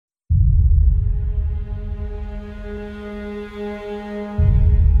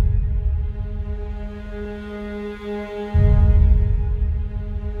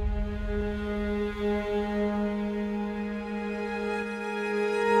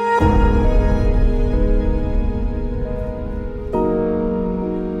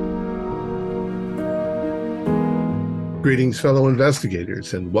Greetings, fellow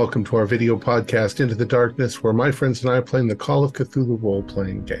investigators, and welcome to our video podcast, Into the Darkness, where my friends and I are playing the Call of Cthulhu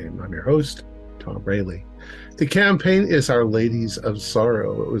role-playing game. I'm your host, Tom Rayleigh. The campaign is Our Ladies of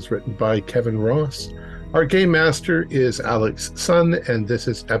Sorrow. It was written by Kevin Ross. Our game master is Alex Sun, and this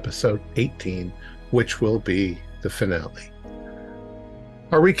is episode 18, which will be the finale.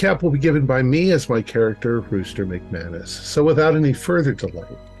 Our recap will be given by me as my character, Rooster McManus. So without any further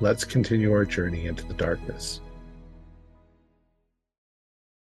delay, let's continue our journey into the darkness.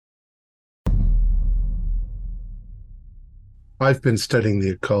 I've been studying the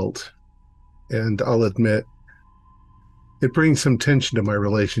occult, and I'll admit, it brings some tension to my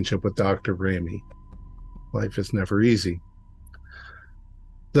relationship with Dr. Ramey. Life is never easy.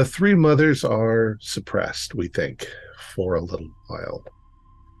 The three mothers are suppressed, we think, for a little while.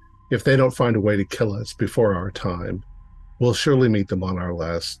 If they don't find a way to kill us before our time, we'll surely meet them on our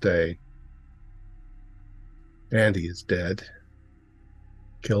last day. Andy is dead,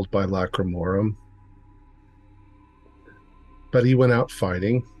 killed by Lacrimorum. But he went out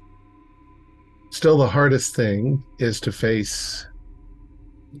fighting. Still, the hardest thing is to face,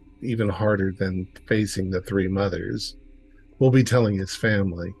 even harder than facing the three mothers, will be telling his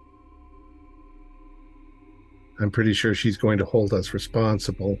family. I'm pretty sure she's going to hold us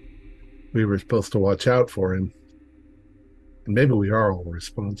responsible. We were supposed to watch out for him. And maybe we are all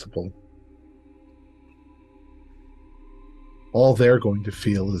responsible. All they're going to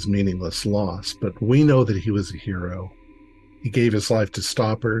feel is meaningless loss, but we know that he was a hero. He gave his life to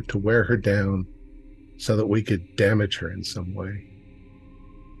stop her, to wear her down, so that we could damage her in some way.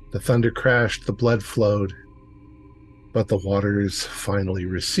 The thunder crashed, the blood flowed, but the waters finally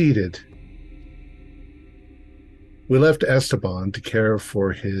receded. We left Esteban to care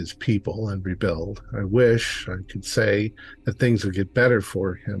for his people and rebuild. I wish I could say that things would get better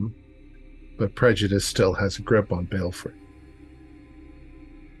for him, but prejudice still has a grip on Baleford.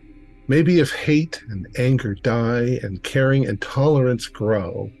 Maybe if hate and anger die and caring and tolerance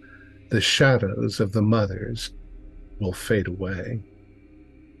grow, the shadows of the mothers will fade away.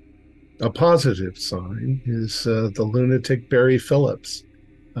 A positive sign is the lunatic Barry Phillips.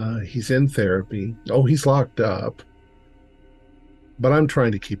 He's in therapy. Oh, he's locked up. But I'm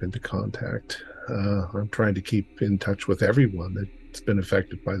trying to keep into contact. I'm trying to keep in touch with everyone that's been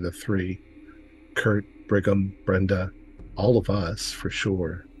affected by the three. Kurt, Brigham, Brenda, all of us, for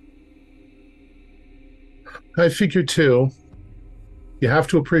sure. I figure, too, you have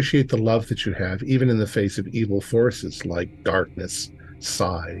to appreciate the love that you have, even in the face of evil forces like darkness,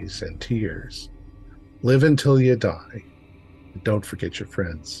 sighs, and tears. Live until you die, and don't forget your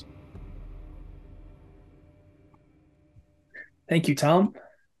friends. Thank you, Tom.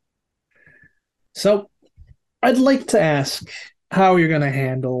 So, I'd like to ask how you're going to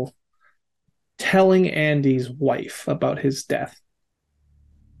handle telling Andy's wife about his death.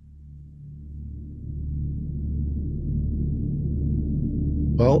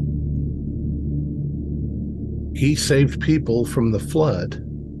 Well, he saved people from the flood.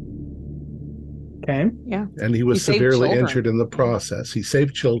 Okay. Yeah. And he was severely injured in the process. He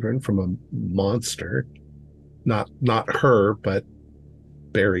saved children from a monster. Not her, but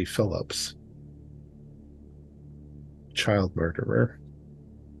Barry Phillips. Child murderer.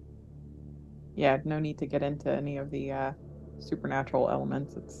 Yeah, no need to get into any of the supernatural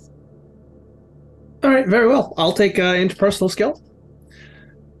elements. All right, very well. I'll take interpersonal skill.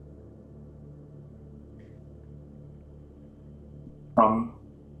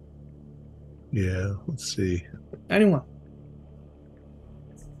 Yeah, let's see. Anyone?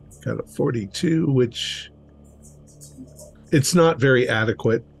 Got a 42, which it's not very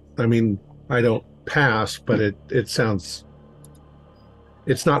adequate. I mean, I don't pass, but it sounds,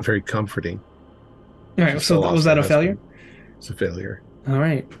 it's not very comforting. All right, so was that a failure? It's a failure. All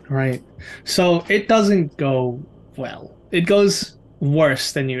right. So it doesn't go well. It goes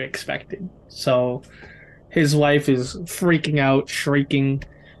worse than you expected. So his wife is freaking out, shrieking.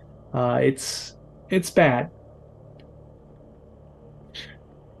 It's bad.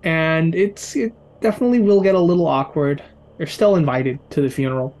 And it definitely will get a little awkward. You're still invited to the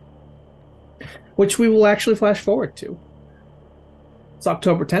funeral, which we will actually flash forward to. It's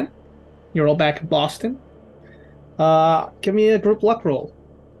October 10th. You're all back in Boston. Give me a group luck roll.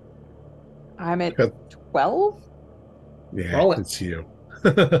 I'm at 12? Yeah, roll it. It's you.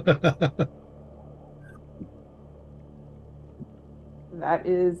 That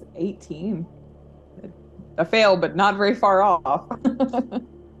is 18. A fail, but not very far off.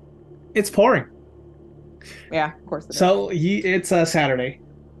 It's pouring. Yeah, of course it is. It's a Saturday,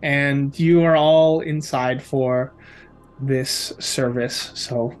 and you are all inside for this service.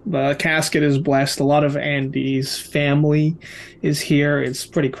 So the casket is blessed. A lot of Andy's family is here. It's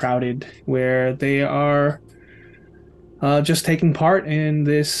pretty crowded where they are just taking part in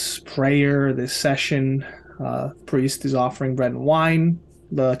this prayer, this session. Priest is offering bread and wine.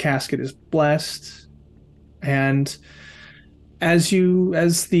 The casket is blessed. And as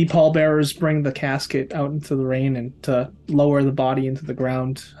the pallbearers bring the casket out into the rain and to lower the body into the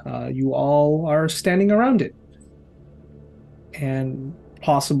ground, you all are standing around it and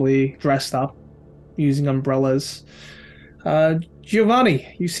possibly dressed up using umbrellas.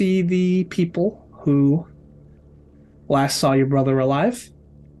 Giovanni, you see the people who last saw your brother alive.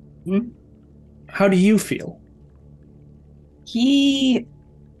 Hmm? How do you feel?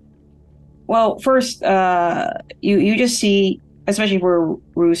 Well, first, you just see, especially for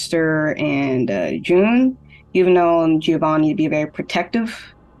Rooster and June, you've known Giovanni to be a very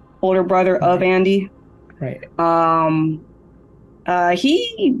protective older brother of Andy. Right.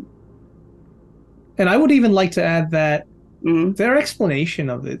 He And I would even like to add that mhm. their explanation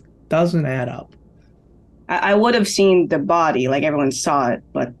of it doesn't add up. I would have seen the body, like everyone saw it,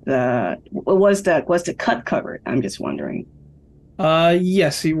 but was the cut covered? I'm just wondering.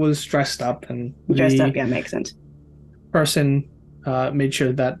 Yes, he was dressed up, and Dressed the up, yeah, makes sense. person made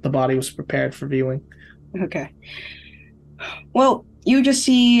sure that the body was prepared for viewing. Okay. Well, you just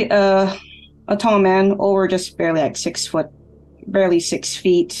see a tall man, over just barely like 6 foot, barely 6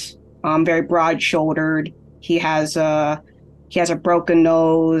 feet, very broad shouldered. He has a broken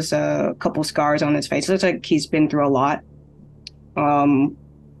nose, a couple scars on his face. Looks like he's been through a lot.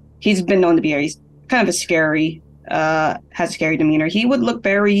 He's been known to be he's kind of a scary, has a scary demeanor. He would look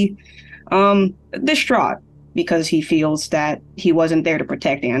very distraught because he feels that he wasn't there to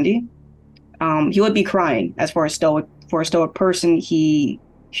protect Andy. He would be crying. As for a stoic person, he's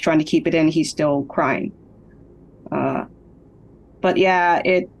trying to keep it in. He's still crying. But yeah,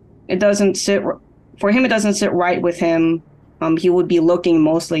 it doesn't sit for him. It doesn't sit right with him. He would be looking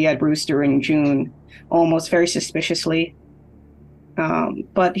mostly at Rooster and June, almost very suspiciously.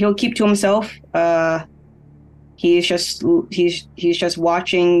 But he'll keep to himself. He's just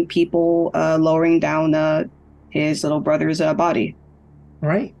watching people lowering down his little brother's body.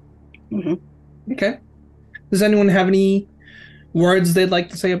 Right. Mm-hmm. Okay. Does anyone have any words they'd like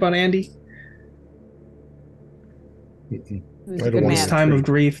to say about Andy? He was a good In man. this time of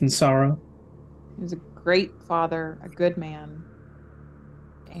grief and sorrow. He was a great father, a good man,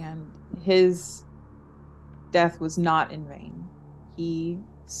 and his death was not in vain. He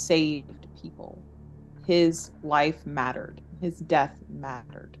saved people. His life mattered. His death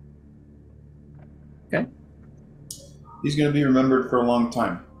mattered. Okay. He's going to be remembered for a long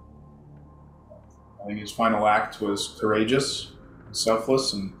time. I think his final act was courageous and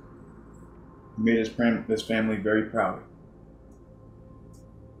selfless, and made his family very proud.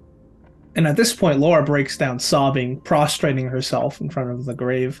 And at this point, Laura breaks down sobbing, prostrating herself in front of the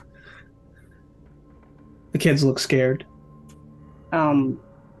grave. The kids look scared.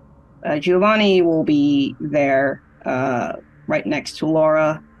 Giovanni will be there right next to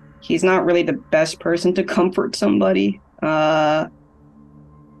Laura. He's not really the best person to comfort somebody, but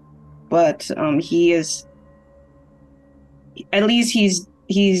he is. At least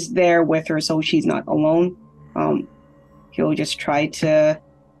he's there with her, so she's not alone. He'll just try to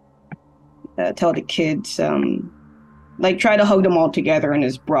tell the kids, try to hug them all together on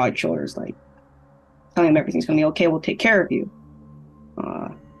his broad shoulders, like telling them everything's gonna be okay. We'll take care of you.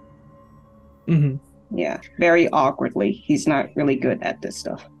 Yeah, very awkwardly. He's not really good at this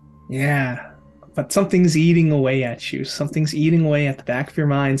stuff. Yeah, but something's eating away at you. Something's eating away at the back of your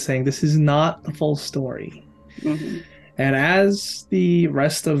mind, saying this is not the full story. Mm-hmm. And as the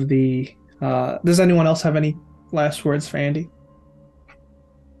rest of the... does anyone else have any last words for Andy?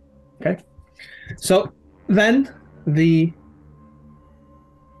 Okay. So then the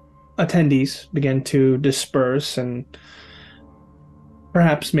attendees begin to disperse, and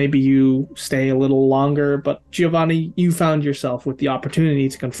perhaps maybe you stay a little longer, but Giovanni, you found yourself with the opportunity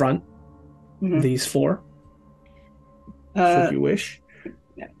to confront these four, should you wish.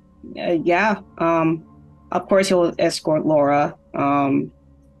 Yeah. Of course, he'll escort Laura.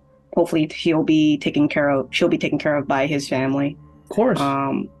 Hopefully, she'll be taken care of by his family. Of course.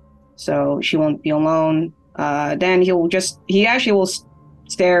 So she won't be alone. Then he actually will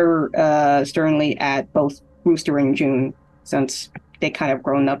stare sternly at both Rooster and June, since they kind of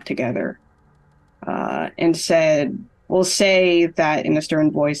grown up together, and will say that in a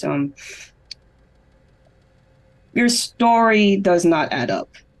stern voice, your story does not add up.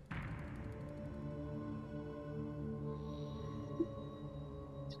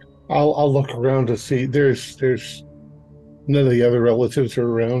 I'll look around to see. There's None of the other relatives are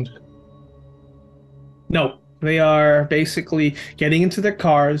around. No, they are basically getting into their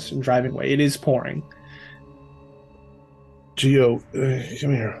cars and driving away. It is pouring. Geo,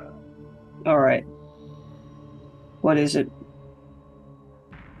 come here. All right. What is it?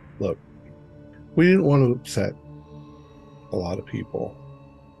 Look, we didn't want to upset a lot of people,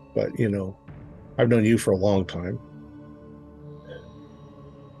 but I've known you for a long time.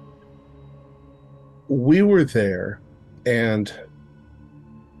 We were there, and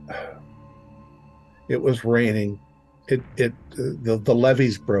it was raining. The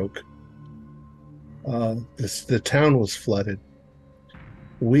levees broke. The town was flooded.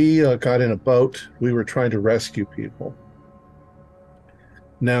 We got in a boat. We were trying to rescue people.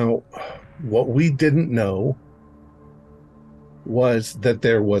 Now, what we didn't know was that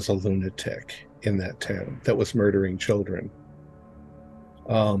there was a lunatic in that town that was murdering children.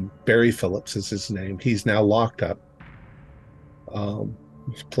 Barry Phillips is his name. He's now locked up.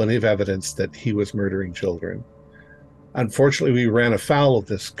 There's plenty of evidence that he was murdering children. Unfortunately, we ran afoul of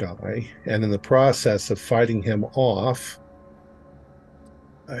this guy, and in the process of fighting him off,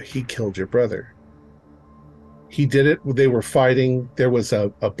 he killed your brother. He did it. They were fighting. There was a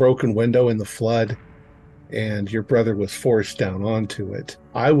broken window in the flood, and your brother was forced down onto it.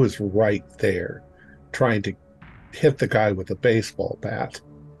 I was right there trying to hit the guy with a baseball bat.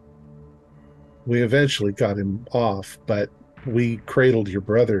 We eventually got him off, but we cradled your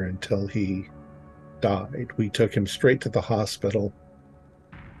brother until he died. We took him straight to the hospital.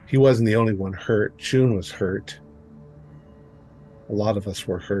 He wasn't the only one hurt. June was hurt. A lot of us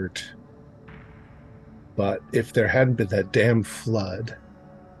were hurt. But if there hadn't been that damn flood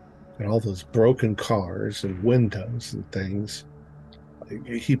and all those broken cars and windows and things,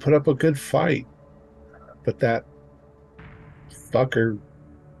 he put up a good fight. But that fucker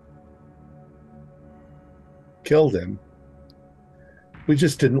killed him. We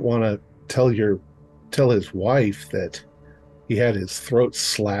just didn't want to tell his wife that he had his throat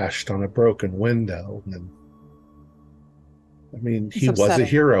slashed on a broken window. And I mean, he was a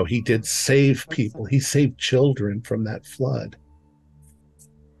hero. He did save people. He saved children from that flood.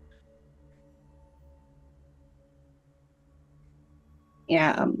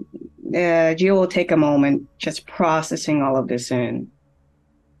 Yeah, Gio will take a moment just processing all of this in.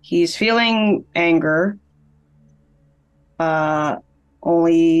 He's feeling anger,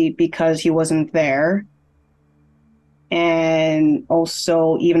 only because he wasn't there. And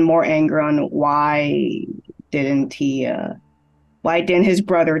also even more anger on why didn't his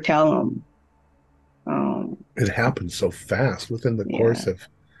brother tell him? It happened so fast within the course of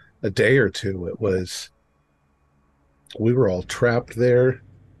a day or two. We were all trapped there.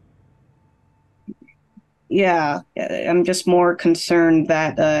 Yeah, I'm just more concerned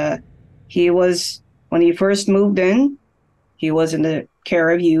that when he first moved in, he was in the care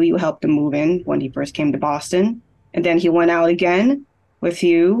of you. You helped him move in when he first came to Boston. And then he went out again with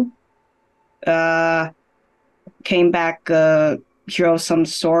you, came back hero of some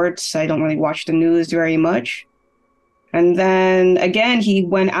sorts. I don't really watch the news very much. And then again, he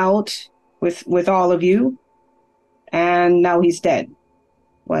went out with all of you, and now he's dead.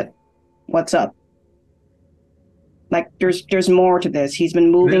 What's up? Like, there's more to this. He's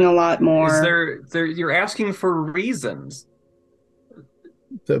been moving a lot more. You're asking for reasons.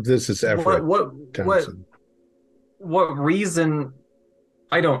 This is Everett. What reason?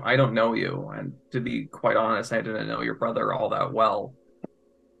 I don't know you, and to be quite honest, I didn't know your brother all that well.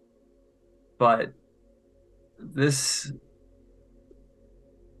 But it's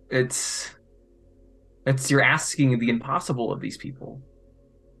you're asking the impossible of these people.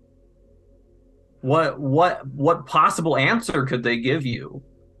 What possible answer could they give you?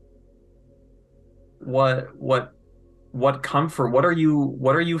 What comfort? What are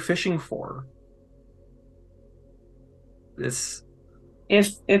you fishing for? This.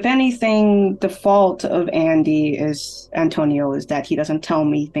 If anything, the fault of Antonio is that he doesn't tell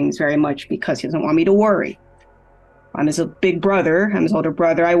me things very much because he doesn't want me to worry. I'm his big brother. I'm his older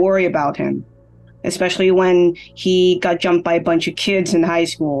brother. I worry about him, especially when he got jumped by a bunch of kids in high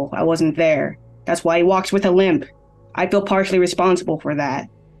school. I wasn't there. That's why he walks with a limp. I feel partially responsible for that.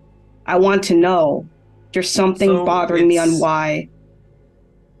 I want to know. There's something bothering me on why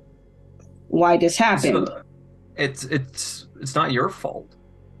this happened. It's not your fault.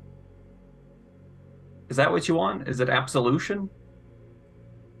 Is that what you want? Is it absolution?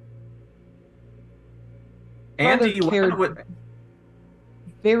 Father cared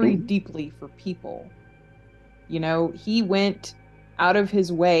very deeply for people. He went out of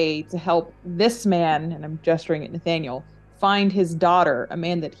his way to help this man, and I'm gesturing at Nathaniel, find his daughter, a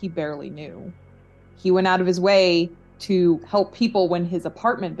man that he barely knew. He went out of his way to help people when his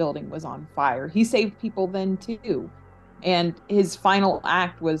apartment building was on fire. He saved people then too. And his final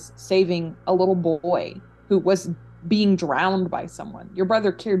act was saving a little boy who was being drowned by someone. Your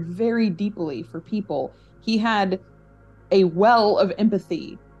brother cared very deeply for people. He had a well of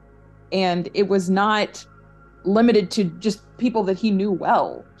empathy, and it was not limited to just people that he knew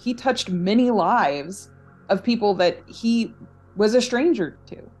well. He touched many lives of people that he was a stranger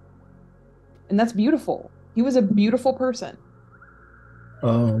to. And that's beautiful. He was a beautiful person.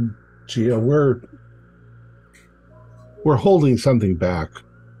 Gia, we're holding something back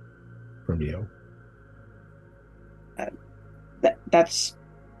from you. That's,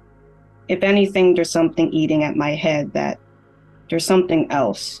 if anything, there's something eating at my head, that there's something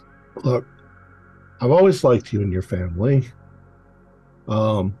else. Look, I've always liked you and your family.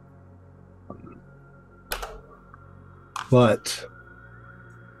 But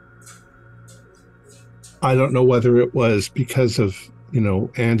I don't know whether it was because of,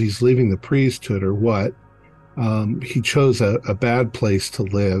 Andy's leaving the priesthood or what. He chose a bad place to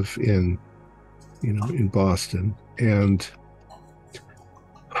live in Boston. And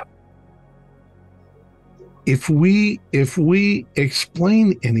if we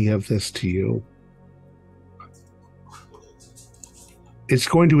explain any of this to you, it's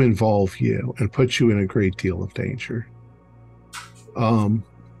going to involve you and put you in a great deal of danger.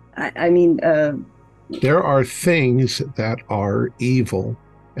 There are things that are evil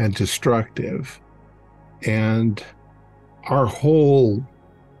and destructive, and our whole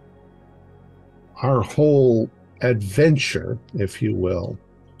adventure, if you will,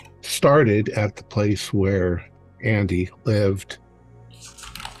 started at the place where Andy lived.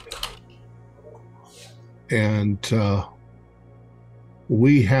 And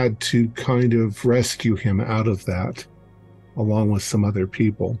we had to kind of rescue him out of that, along with some other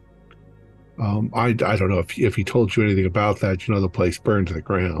people. I don't know if he told you anything about that. The place burned to the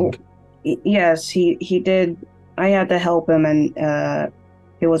ground. Yes, he did. I had to help him, and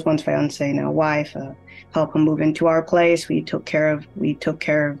it was once fiance, now wife, help him move into our place. We took care of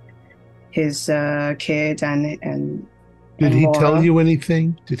his kids and Did he Laura. tell you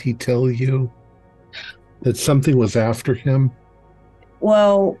anything? Did he tell you that something was after him?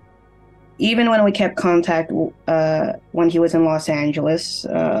 Well, even when we kept contact when he was in Los Angeles,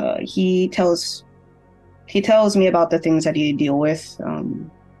 he tells me about the things that he deal with.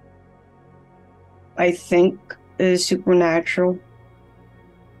 I think is supernatural.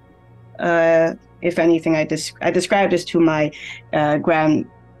 If anything, I described this to my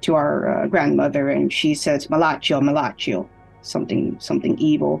our grandmother, and she says malachio, something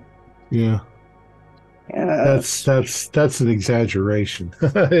evil. Yeah. That's an exaggeration.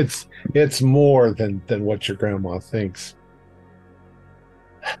 It's more than what your grandma thinks.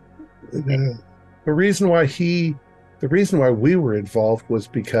 The reason why we were involved was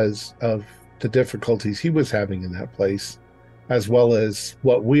because of the difficulties he was having in that place, as well as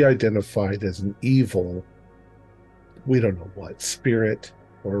what we identified as an evil, we don't know what, spirit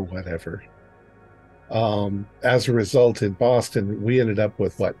or whatever. As a result, in Boston, we ended up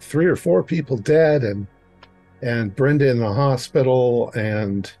with 3 or 4 people dead, and Brenda in the hospital,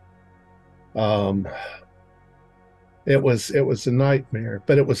 and it was a nightmare.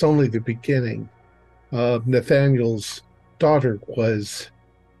 But it was only the beginning. Nathaniel's daughter was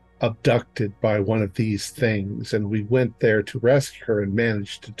abducted by one of these things, and we went there to rescue her and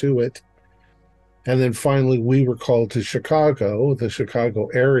managed to do it. And then finally we were called to Chicago, the Chicago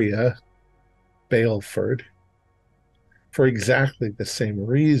area, Baleford, for exactly the same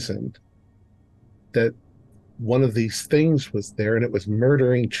reason, that one of these things was there, and it was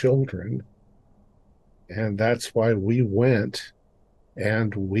murdering children. And that's why we went,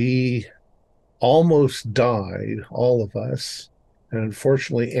 and we almost died, all of us. And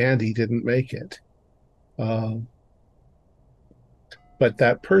unfortunately, Andy didn't make it. But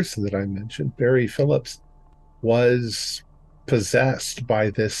that person that I mentioned, Barry Phillips, was possessed by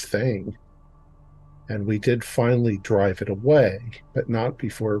this thing. And we did finally drive it away, but not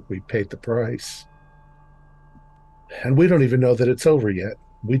before we paid the price. And we don't even know that it's over yet.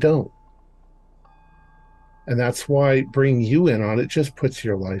 We don't. And that's why bringing you in on it just puts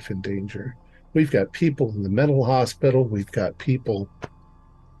your life in danger. We've got people in the mental hospital. We've got people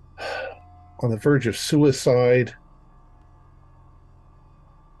on the verge of suicide.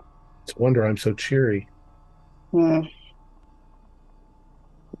 It's a wonder I'm so cheery. And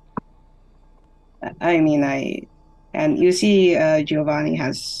you see, Giovanni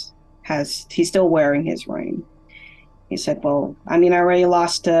he's still wearing his ring. He said, well, I already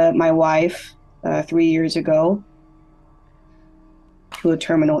lost my wife 3 years ago to a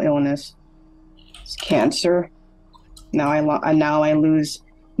terminal illness. It's cancer. Now I lose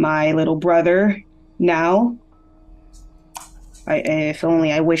my little brother. Now, if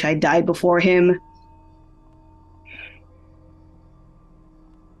only I wish I died before him.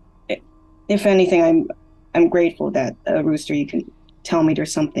 If anything, I'm grateful that Rooster, you can tell me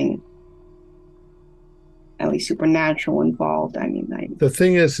there's something at least supernatural involved. I mean, The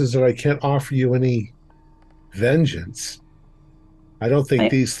thing is that I can't offer you any vengeance. I don't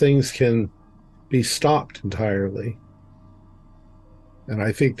think these things can be stopped entirely. And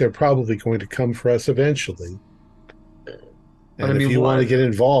I think they're probably going to come for us eventually. And if you want to get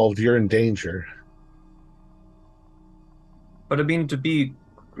involved, you're in danger. But I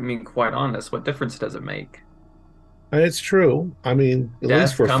mean, quite honest, what difference does it make? And it's true. I mean, at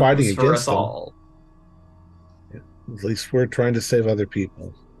least we're fighting against them. All. At least we're trying to save other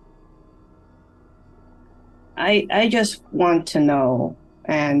people. I just want to know,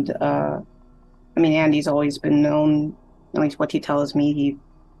 and I mean, Andy's always been known, at least what he tells me, he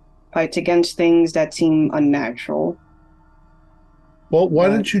fights against things that seem unnatural. Well, why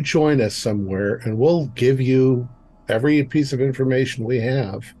don't you join us somewhere, and we'll give you every piece of information we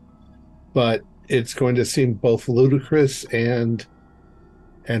have, but it's going to seem both ludicrous and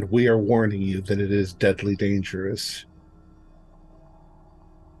we are warning you that it is deadly dangerous.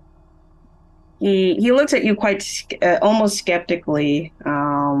 He looks at you quite almost skeptically.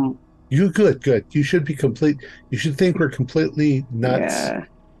 Good. You should be you should think we're completely nuts. Yeah.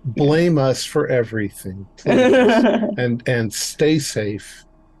 Blame us for everything, please. and stay safe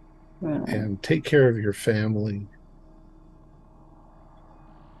and take care of your family.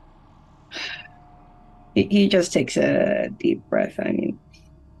 He just takes a deep breath. I mean,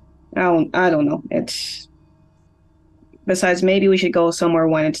 I don't know. Besides, maybe we should go somewhere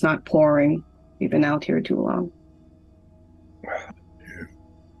when it's not pouring. We've been out here too long.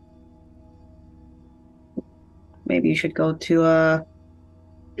 Maybe you should go to a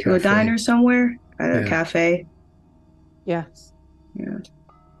diner somewhere, a cafe. Yes. Yeah.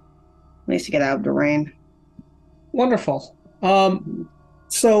 Nice to get out of the rain. Wonderful.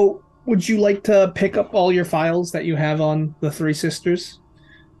 So would you like to pick up all your files that you have on the three sisters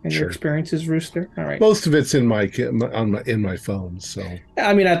and your experiences, Rooster? All right. Most of it's in my phone, so.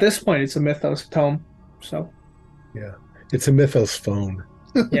 I mean, at this point, it's a Mythos tome, so. Yeah, it's a Mythos phone.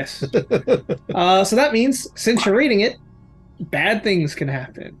 Yes. So that means, since you're reading it, bad things can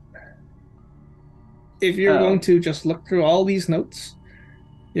happen. If you're going to just look through all these notes,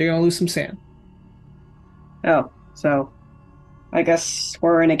 you're going to lose some sand. Oh, so I guess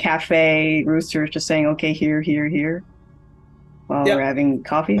we're in a cafe. Rooster's just saying, okay, here, while we're having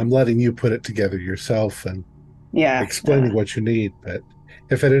coffee. I'm letting you put it together yourself and explaining what you need. But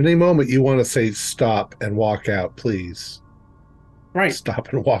if at any moment you want to say stop and walk out, please. Right.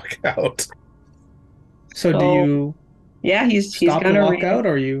 Stop and walk out. So do you... Yeah, he's gonna walk out,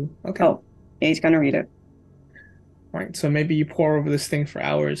 or you... Okay. Oh, yeah, he's gonna read it. Right, so maybe you pore over this thing for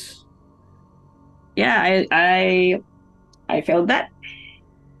hours. Yeah, I failed that.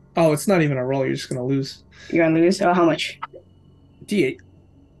 Oh, it's not even a roll. You're just gonna lose. You're gonna lose? Oh, how much? D8.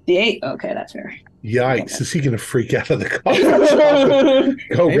 D8? Okay, that's fair. Yikes! Is he gonna freak out of the car?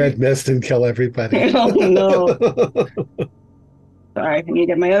 Go red mist and kill everybody. Oh no! Sorry, I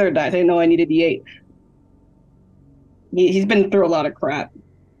needed my other dice. I didn't know I needed D8. He's been through a lot of crap.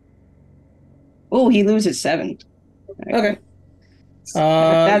 Oh, he loses 7. Okay.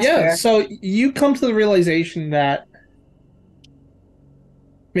 That's fair. So you come to the realization that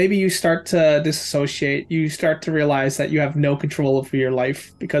maybe you start to disassociate. You start to realize that you have no control over your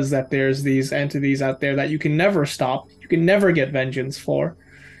life because that there's these entities out there that you can never stop. You can never get vengeance for.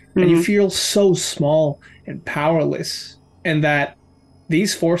 And you feel so small and powerless, and that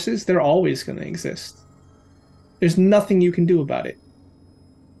these forces, they're always going to exist. There's nothing you can do about it.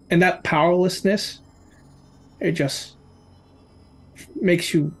 And that powerlessness, it just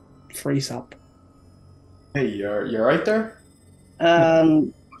makes you freeze up. Hey, you're right there?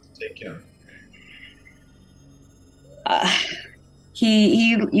 Take him.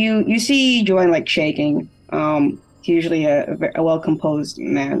 You see Joanne like shaking. He's usually a well-composed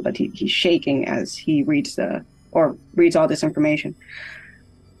man, but he's shaking as he reads all this information.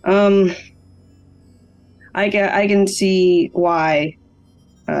 I can see why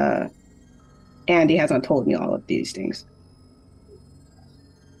Andy hasn't told me all of these things.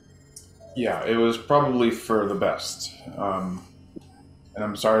 Yeah, it was probably for the best. And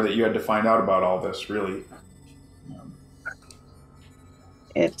I'm sorry that you had to find out about all this, really.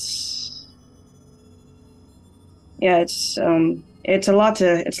 It's a lot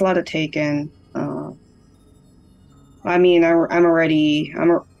to take in. I already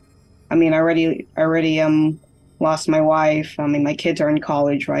am lost my wife. I mean, my kids are in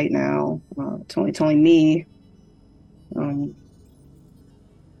college right now. It's only me.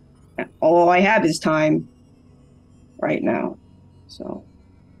 All I have is time right now. So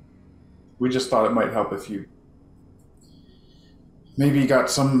We just thought it might help if you maybe got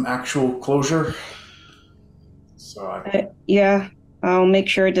some actual closure. So yeah, I'll make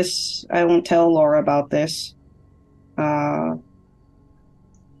sure I won't tell Laura about this.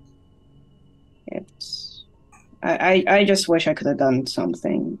 It's I just wish I could have done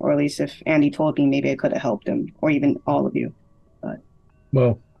something, or at least if Andy told me, maybe I could have helped him, or even all of you. But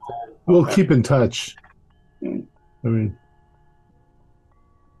Well, we'll keep in touch. Mm. I mean,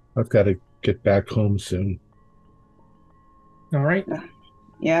 I've got to get back home soon. All right.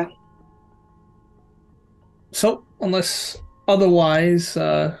 Yeah. So, unless otherwise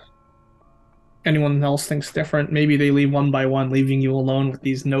anyone else thinks different, maybe they leave one by one, leaving you alone with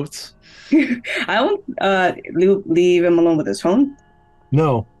these notes. I won't leave him alone with his phone.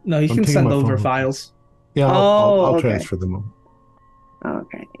 No, No, you I'm can taking send my over phone. files. Yeah, Oh, I'll okay. transfer them.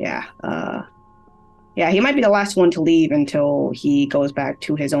 Okay, yeah. Yeah, he might be the last one to leave until he goes back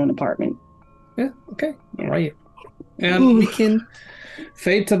to his own apartment. Yeah, okay. Yeah. Right. And we can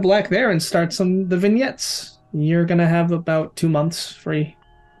fade to black there and start the vignettes. You're going to have about 2 months free.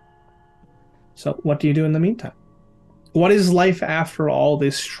 So what do you do in the meantime? What is life after all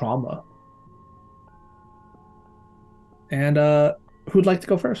this trauma? And who'd like to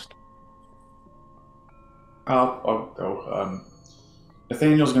go first? I'll go.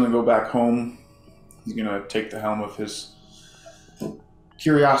 Nathaniel's going to go back home. He's going to take the helm of his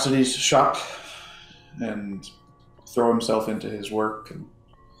curiosities shop and throw himself into his work and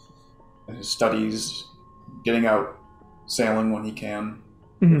his studies, getting out sailing when he can,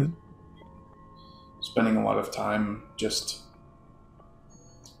 Mm-hmm. spending a lot of time just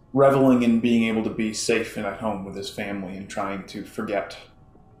reveling in being able to be safe and at home with his family and trying to forget.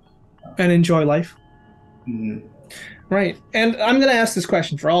 And enjoy life. Mm-hmm. Right. And I'm going to ask this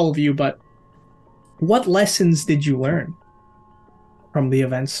question for all of you, but what lessons did you learn from the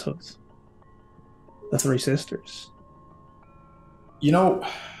events of the Three Sisters? You know,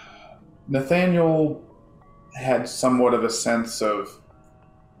 Nathaniel had somewhat of a sense of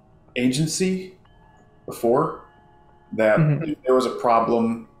agency before, that if there was a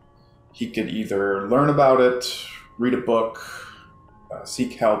problem, he could either learn about it, read a book,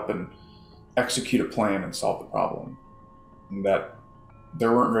 seek help, and execute a plan and solve the problem. And that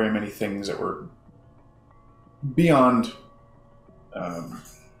there weren't very many things that were beyond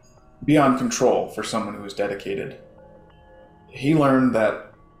control for someone who was dedicated. He learned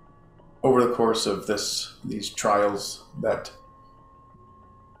that over the course of these trials, that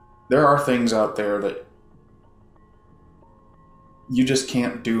there are things out there that you just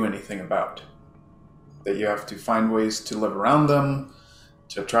can't do anything about. That you have to find ways to live around them,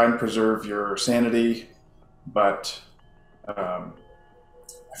 to try and preserve your sanity. But I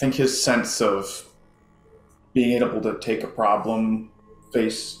think his sense of being able to take a problem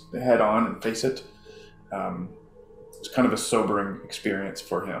head on and face it was kind of a sobering experience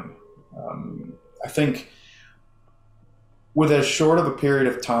for him. I think with as short of a period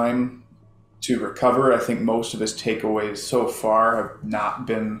of time to recover, I think most of his takeaways so far have not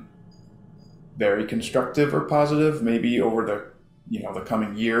been very constructive or positive. Maybe over the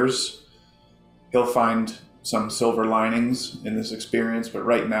coming years, he'll find some silver linings in this experience, but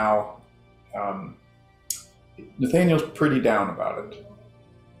right now, Nathaniel's pretty down about it.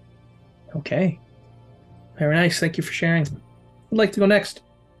 Okay. Very nice. Thank you for sharing. I'd like to go next.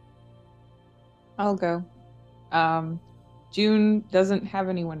 I'll go. June doesn't have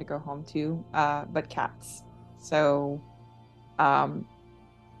anyone to go home to, but cats. So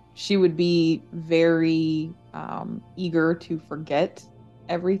she would be very eager to forget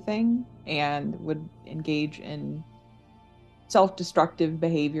everything and would engage in self-destructive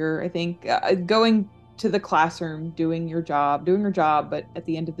behavior. I think going to the classroom, doing her job, but at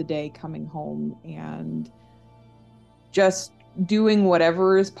the end of the day, coming home and just doing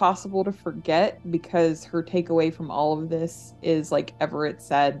whatever is possible to forget, because her takeaway from all of this is, like Everett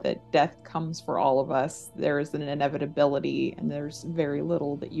said, that death comes for all of us. There is an inevitability and there's very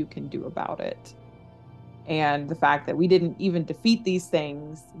little that you can do about it. And the fact that we didn't even defeat these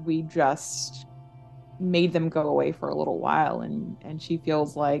things, we just made them go away for a little while, and she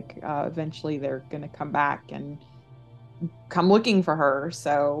feels like eventually they're going to come back and come looking for her.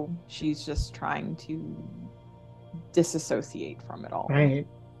 So she's just trying to disassociate from it all. Right.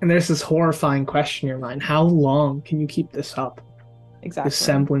 And there's this horrifying question in your mind. How long can you keep this up? Exactly. The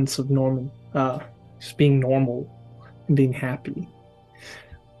semblance of just being normal and being happy.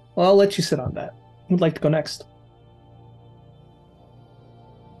 Well, I'll let you sit on that. Who'd like to go next?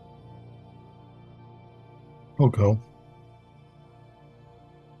 I'll go.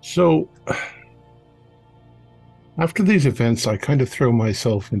 So, after these events, I kind of throw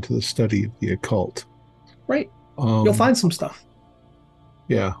myself into the study of the occult. Right. You'll find some stuff.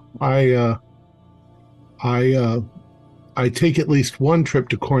 Yeah, I take at least one trip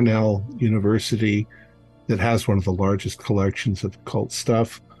to Cornell University that has one of the largest collections of occult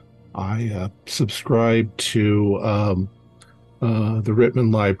stuff. I subscribe to the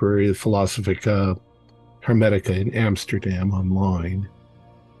Rittman Library, the Philosophica Hermetica in Amsterdam online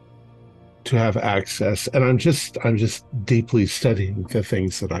to have access, and I'm just deeply studying the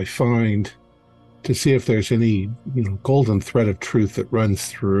things that I find to see if there's any golden thread of truth that runs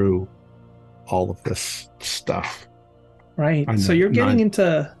through all of this stuff. Right. So you're getting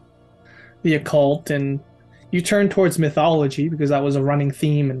into the occult, and you turn towards mythology because that was a running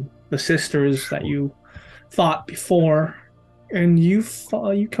theme in the sisters that you fought before, and you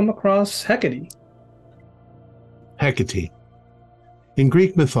come across Hecate. Hecate. In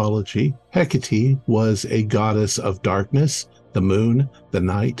Greek mythology, Hecate was a goddess of darkness, the moon, the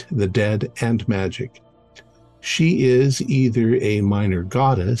night, the dead, and magic. She is either a minor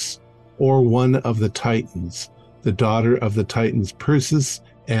goddess or one of the Titans, the daughter of the Titans Perseus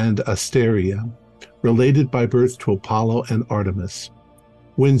and Asteria, related by birth to Apollo and Artemis.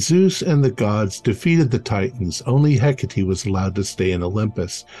 When Zeus and the gods defeated the Titans, only Hecate was allowed to stay in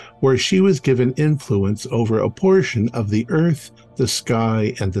Olympus, where she was given influence over a portion of the earth, the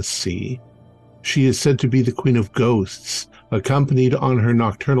sky, and the sea. She is said to be the queen of ghosts, accompanied on her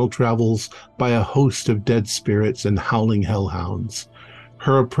nocturnal travels by a host of dead spirits and howling hellhounds.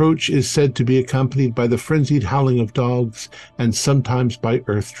 Her approach is said to be accompanied by the frenzied howling of dogs and sometimes by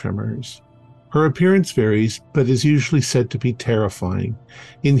earth tremors. Her appearance varies, but is usually said to be terrifying.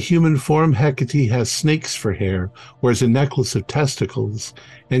 In human form, Hecate has snakes for hair, wears a necklace of testicles,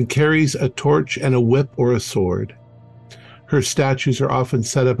 and carries a torch and a whip or a sword. Her statues are often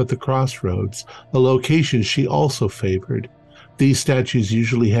set up at the crossroads, a location she also favored. These statues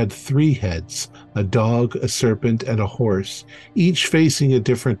usually had 3 heads, a dog, a serpent, and a horse, each facing a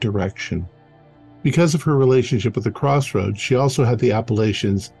different direction. Because of her relationship with the crossroads, she also had the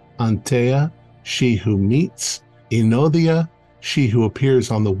appellations Antea, she who meets, Enodia, she who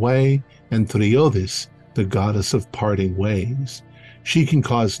appears on the way, and Thriodis, the goddess of parting ways. She can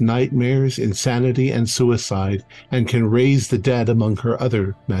cause nightmares, insanity, and suicide, and can raise the dead among her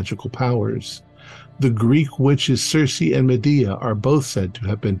other magical powers. The Greek witches Circe and Medea are both said to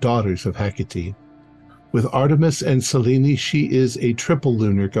have been daughters of Hecate. With Artemis and Selene, she is a triple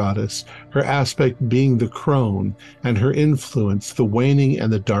lunar goddess, her aspect being the crone, and her influence the waning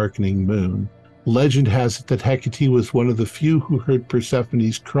and the darkening moon. Legend has it that Hecate was one of the few who heard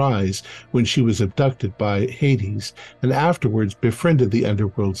Persephone's cries when she was abducted by Hades, and afterwards befriended the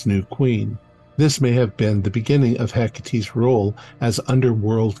underworld's new queen. This may have been the beginning of Hecate's role as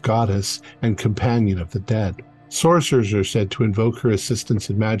underworld goddess and companion of the dead. Sorcerers are said to invoke her assistance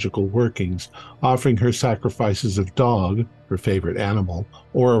in magical workings, offering her sacrifices of dog, her favorite animal,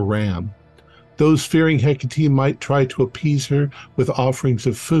 or a ram. Those fearing Hecate might try to appease her with offerings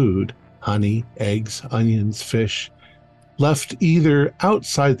of food, honey, eggs, onions, fish, left either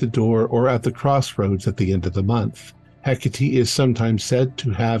outside the door or at the crossroads at the end of the month. Hecate is sometimes said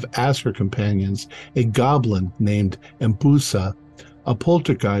to have as her companions a goblin named Empusa, a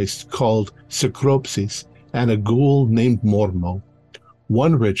poltergeist called Cecropsis, and a ghoul named Mormo.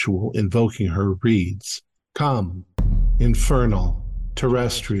 One ritual invoking her reads, "Come, infernal,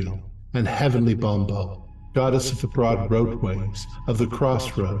 terrestrial, and heavenly Bombo, goddess of the broad roadways, of the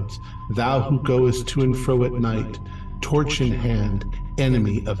crossroads, thou who goest to and fro at night, torch in hand,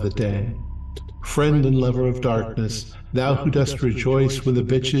 enemy of the day. Friend and lover of darkness, thou who dost rejoice when the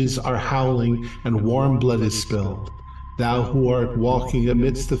bitches are howling and warm blood is spilled. Thou who art walking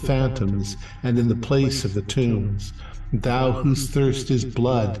amidst the phantoms and in the place of the tombs. Thou whose thirst is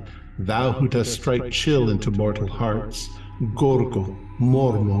blood, thou who dost strike chill into mortal hearts. Gorgo,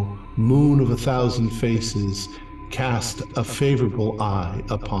 Mormo, moon of 1,000 faces, cast a favorable eye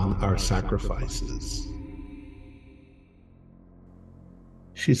upon our sacrifices."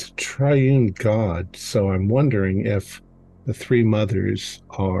 She's a triune god, so I'm wondering if the 3 mothers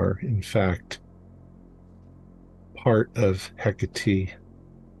are, in fact, part of Hecate.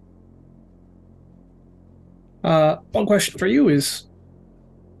 One question for you is,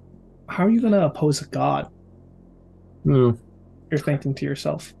 how are you going to oppose a god? You're thinking to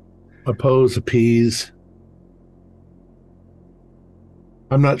yourself. Oppose, appease.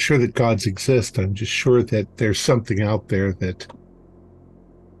 I'm not sure that gods exist. I'm just sure that there's something out there that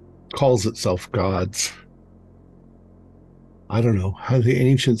calls itself gods. I don't know how the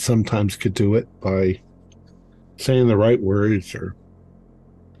ancients sometimes could do it by saying the right words or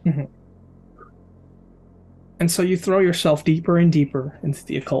And so you throw yourself deeper and deeper into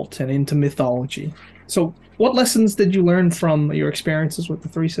the occult and into mythology. So, what lessons did you learn from your experiences with the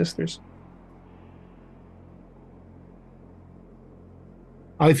Three Sisters?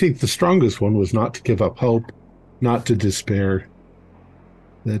 I think the strongest one was not to give up hope, not to despair,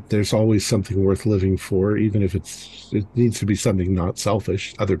 that there's always something worth living for, even if it needs to be something not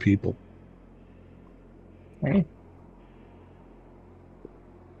selfish, other people. Right.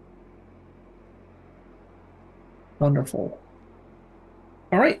 Wonderful.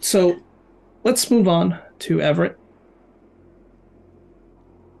 All right, so let's move on to Everett.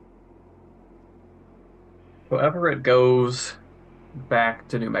 So Everett goes back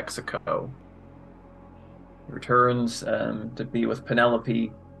to New Mexico. He returns to be with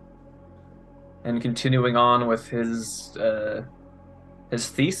Penelope and continuing on with his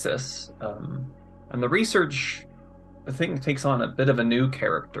thesis. And the research, I think, takes on a bit of a new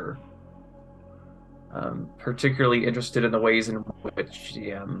character. Particularly interested in the ways in which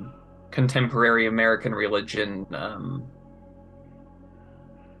the contemporary American religion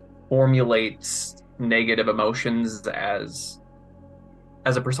formulates negative emotions as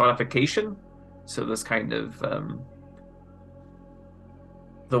a personification. So this kind of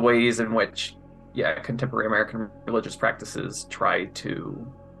the ways in which, contemporary American religious practices try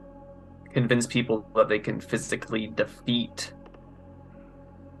to convince people that they can physically defeat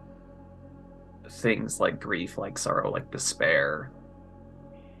things like grief, like sorrow, like despair.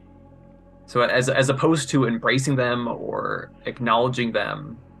 So as opposed to embracing them or acknowledging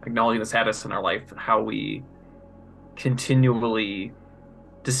the sadness in our life, how we continually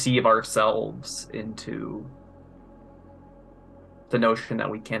deceive ourselves into the notion that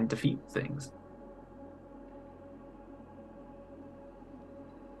we can defeat things.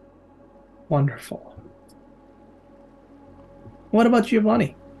 Wonderful. What about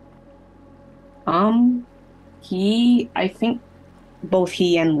Giovanni? I think both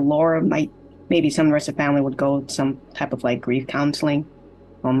he and Laura maybe some of the rest of the family would go some type of like grief counseling.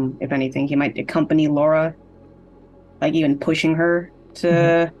 If anything, he might accompany Laura, like even pushing her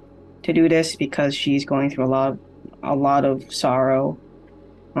to do this because she's going through a lot of sorrow.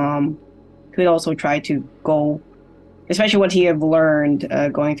 Could also try to go, especially what he have learned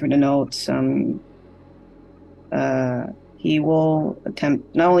going through the notes. He will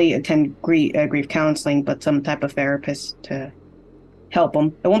attempt not only attend grief counseling, but some type of therapist to help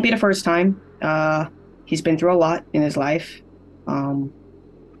him. It won't be the first time. He's been through a lot in his life,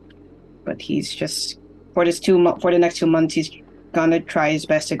 but he's just for the next 2 months, he's gonna try his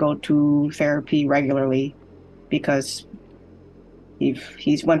best to go to therapy regularly because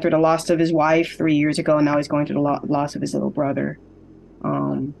he's went through the loss of his wife 3 years ago, and now he's going through the loss of his little brother.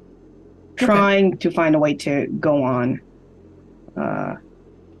 Trying to find a way to go on.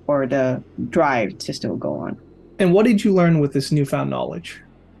 Or the drive to still go on. And what did you learn with this newfound knowledge?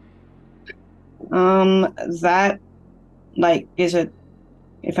 That, like,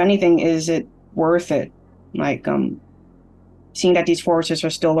 if anything, is it worth it? Like, seeing that these forces are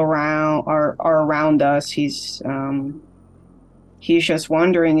still around, are around us, he's just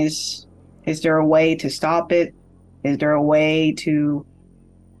wondering, is there a way to stop it? Is there a way to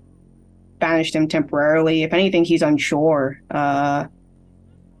banish them temporarily? If anything, he's unsure.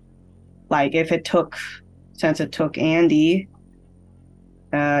 Like since it took Andy,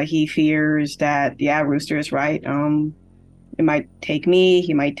 he fears that, Rooster is right. It might take me.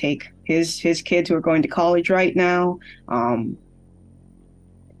 He might take his kids who are going to college right now.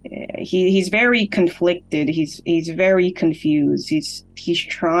 He's very conflicted. He's very confused. He's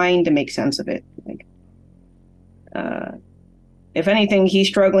trying to make sense of it. Like, if anything, he's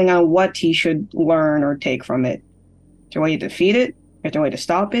struggling on what he should learn or take from it. Is there a way to defeat it? Is there a way to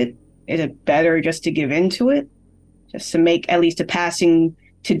stop it? Is it better just to give in to it? Just to make at least a passing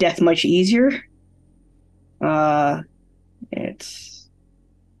to death much easier? It's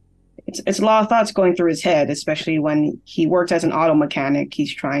a lot of thoughts going through his head, especially when he works as an auto mechanic.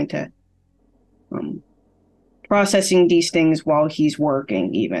 He's trying to processing these things while he's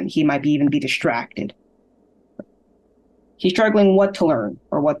working. Even he might even be distracted. He's struggling what to learn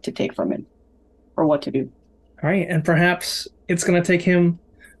or what to take from it or what to do. All right, and perhaps it's going to take him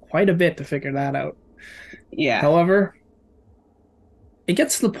quite a bit to figure that out. Yeah. However, it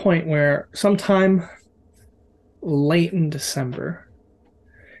gets to the point where sometime late in December,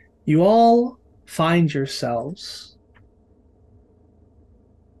 you all find yourselves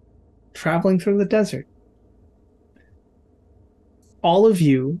traveling through the desert. All of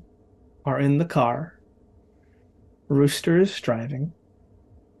you are in the car. Rooster is driving.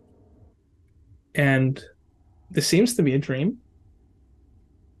 And This seems to be a dream.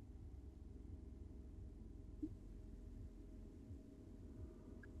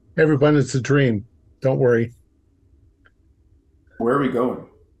 Everyone, it's a dream. Don't worry. Where are we going?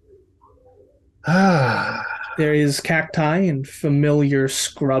 Ah, There is cacti and familiar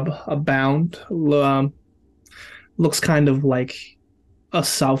scrub abound. Looks kind of like a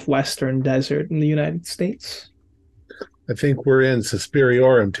southwestern desert in the United States. I think we're in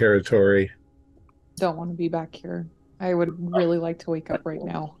Suspiriorum territory. Don't want to be back here. I would really like to wake up right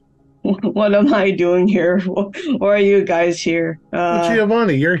now. What am I doing here? Why are you guys here? Well,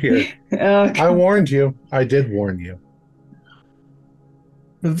 Giovanni, you're here. I warned you. I did warn you.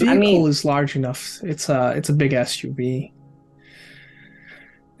 The vehicle is large enough. It's a big SUV.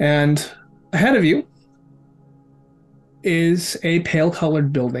 And ahead of you is a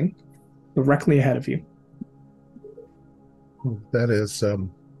pale-colored building directly ahead of you. That is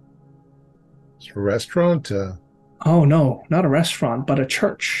it's a restaurant. Oh no, not a restaurant, but a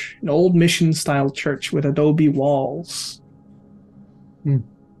church. An old mission-style church with adobe walls. Want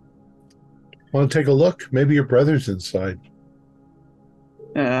to take a look? Maybe your brother's inside.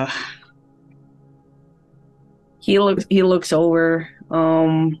 He looks over.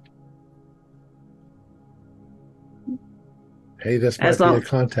 Hey, this might be a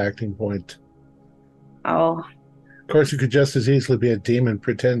contacting point. Oh. Of course, you could just as easily be a demon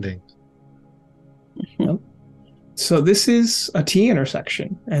pretending. Nope. So this is a T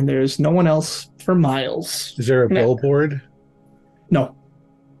intersection, and there's no one else for miles. Is there a billboard? No.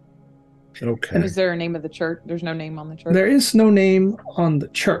 Okay. And is there a name of the church? There's no name on the church? There is no name on the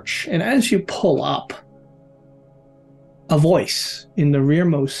church. And as you pull up, a voice in the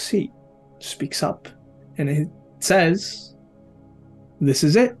rearmost seat speaks up. And it says, "This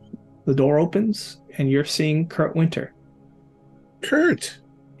is it." The door opens, and you're seeing Kurt Winter. Kurt!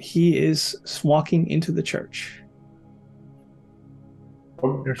 He is walking into the church.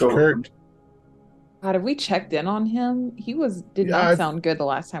 There's Kurt. God, have we checked in on him? He did not sound good the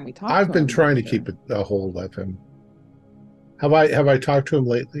last time we talked to him. I've been trying to keep a hold of him. Have I talked to him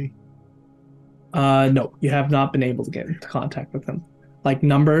lately? No, you have not been able to get into contact with him. Like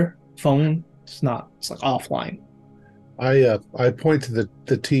number, phone, it's like offline. I point to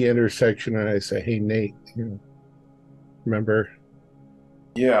the T intersection and I say, "Hey Nate, remember?"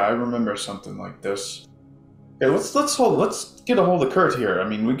 Yeah, I remember something like this. Okay, let's get a hold of Kurt here. I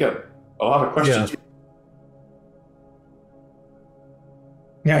mean, we got a lot of questions.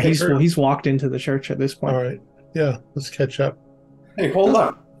 Yeah, he's walked into the church at this point. All right. Yeah, let's catch up. Hey, hold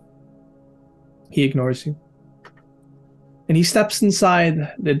up. He ignores you. And he steps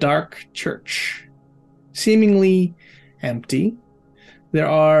inside the dark church, seemingly empty. There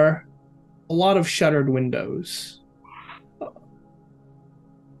are a lot of shuttered windows.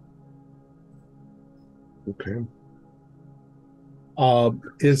 Okay.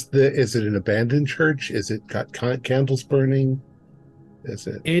 Is it an abandoned church? Is it got candles burning?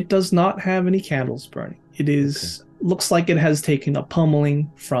 It does not have any candles burning. It is looks like it has taken a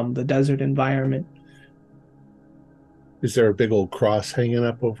pummeling from the desert environment. Is there a big old cross hanging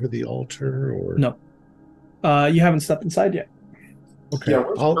up over the altar, or no? You haven't stepped inside yet. Okay, yeah,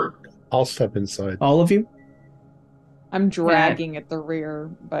 I'll step inside. All of you? I'm dragging at the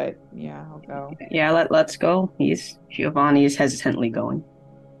rear, but yeah, I'll go. Yeah, let's go. Giovanni is hesitantly going.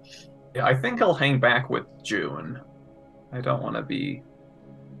 Yeah, I think I'll hang back with June. I don't want to be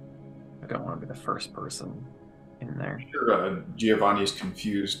the first person in there. Sure, Giovanni is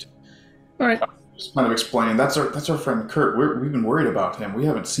confused. All right. Just kind of explaining. That's our friend Kurt. We've been worried about him. We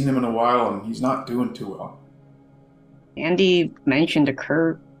haven't seen him in a while, and he's not doing too well. Andy mentioned to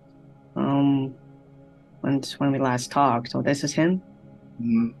Kurt when we last talked. So this is him.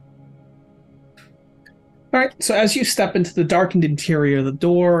 Mm-hmm. All right. So as you step into the darkened interior, the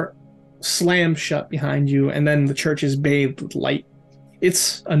door slams shut behind you, and then the church is bathed with light.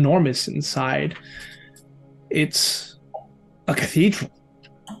 It's enormous inside. It's a cathedral.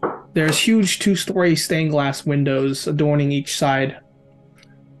 There's huge 2-story stained glass windows adorning each side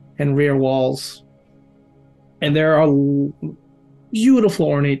and rear walls. And there are beautiful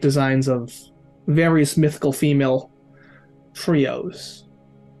ornate designs of various mythical female trios.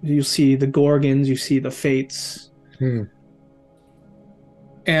 You see the Gorgons, you see the Fates.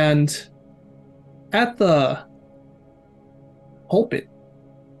 And at the pulpit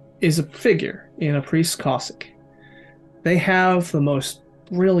is a figure in a priest's cassock. They have the most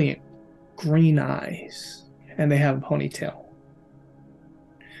brilliant green eyes, and they have a ponytail.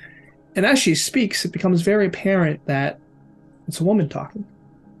 And as she speaks, it becomes very apparent that it's a woman talking.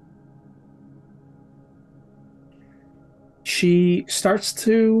 She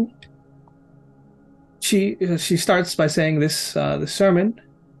she starts by saying this the sermon.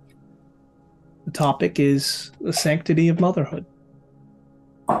 The topic is the sanctity of motherhood.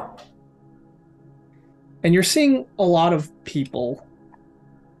 And you're seeing a lot of people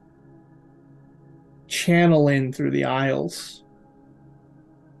channel in through the aisles.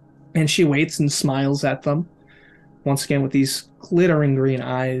 And she waits and smiles at them. Once again, with these glittering green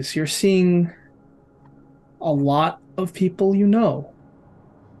eyes, you're seeing a lot of people you know.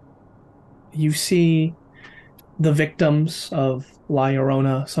 You see the victims of La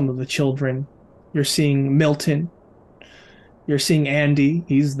Llorona, some of the children. You're seeing Milton. You're seeing Andy.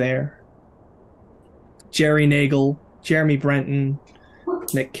 He's there. Jerry Nagel, Jeremy Brenton,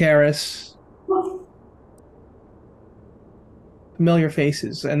 Nick Karras. Familiar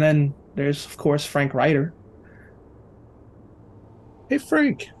faces. And then there's, of course, Frank Ryder. Hey,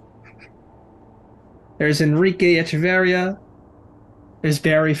 Frank. There's Enrique Echeverria. There's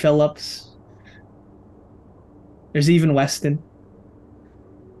Barry Phillips. There's even Weston.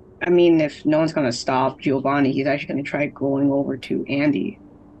 I mean, if no one's gonna stop Giovanni, he's actually gonna try going over to Andy,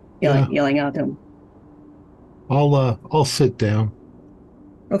 yelling out to him. I'll sit down.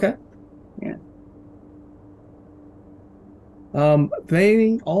 Okay. Yeah.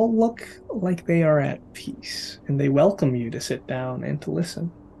 They all look like they are at peace, and they welcome you to sit down and to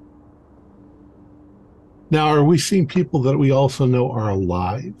listen. Now, are we seeing people that we also know are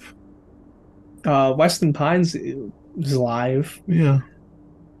alive? Weston Pines is live. Yeah.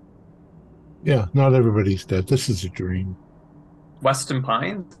 Yeah, not everybody's dead. This is a dream. Weston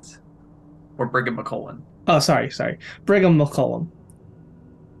Pines or Brigham McCullen? Oh, sorry. Brigham McCullum.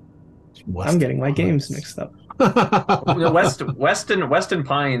 I'm getting my games mixed up. No, Weston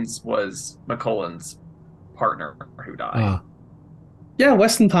Pines was McCullen's partner who died. Yeah,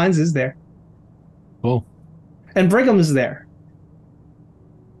 Weston Pines is there. Cool. And Brigham is there.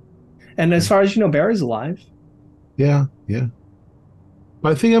 And as far as you know, Barry's alive. Yeah.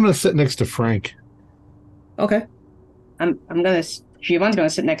 I think I'm going to sit next to Frank. Okay. Giovanni's gonna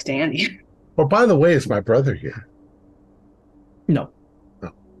sit next to Andy. Oh, by the way, is my brother here? No. Oh.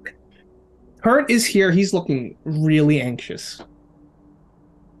 Hurt is here. He's looking really anxious.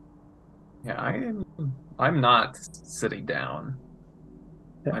 Yeah, I'm not sitting down.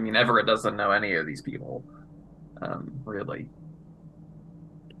 Yeah. I mean, Everett doesn't know any of these people, really.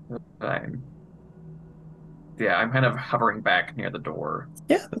 I'm kind of hovering back near the door.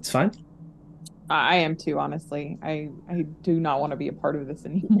 Yeah, that's fine. I am too, honestly. I do not want to be a part of this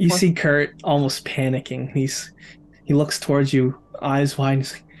anymore. You see Kurt almost panicking. He looks towards you, eyes wide, and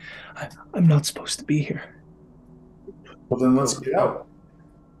he's like, I'm not supposed to be here. Well, then let's get out.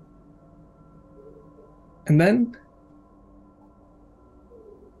 And then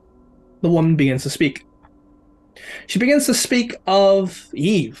the woman begins to speak. She begins to speak of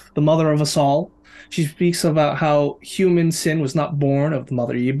Eve, the mother of us all. She speaks about how human sin was not born of the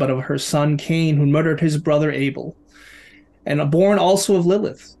mother Eve, but of her son Cain, who murdered his brother Abel. And born also of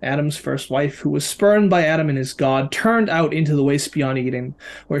Lilith, Adam's first wife, who was spurned by Adam and his God, turned out into the waste beyond Eden,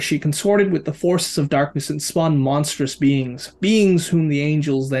 where she consorted with the forces of darkness and spun monstrous beings whom the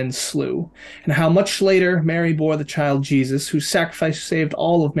angels then slew. And how much later Mary bore the child Jesus, whose sacrifice saved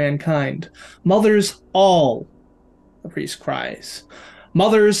all of mankind. Mothers all, the priest cries.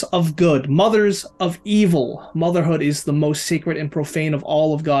 Mothers of good, mothers of evil. Motherhood is the most sacred and profane of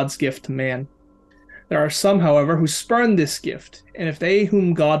all of God's gift to man. There are some, however, who spurn this gift, and if they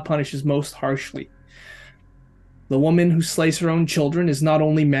whom God punishes most harshly. The woman who slays her own children is not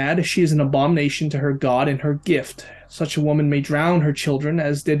only mad, she is an abomination to her God and her gift. Such a woman may drown her children,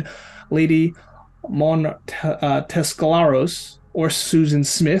 as did Lady Montesclaros, or Susan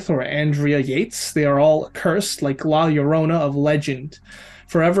Smith, or Andrea Yates. They are all cursed like La Llorona of legend.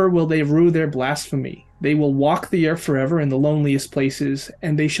 Forever will they rue their blasphemy. They will walk the earth forever in the loneliest places,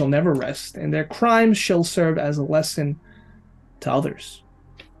 and they shall never rest, and their crimes shall serve as a lesson to others.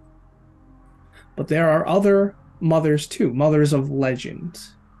 But there are other mothers too, mothers of legend.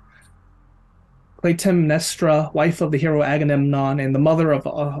 Clytemnestra, wife of the hero Agamemnon, and the mother of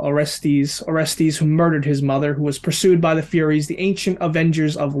Orestes who murdered his mother, who was pursued by the Furies, the ancient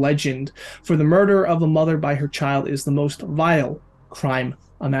avengers of legend. For the murder of a mother by her child is the most vile crime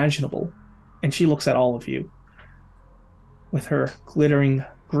imaginable. And she looks at all of you with her glittering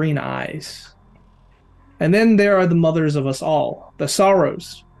green eyes. And then there are the mothers of us all, the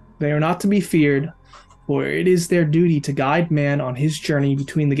sorrows. They are not to be feared, for it is their duty to guide man on his journey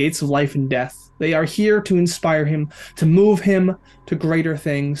between the gates of life and death. They are here to inspire him, to move him to greater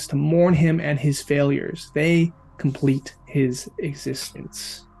things, to mourn him and his failures. They complete his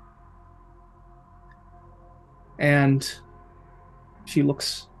existence. And she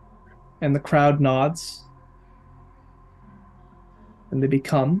looks and the crowd nods, and they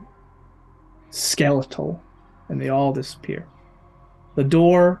become skeletal, and they all disappear. The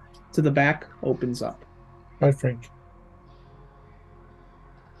door to the back opens up. Hi, Frank.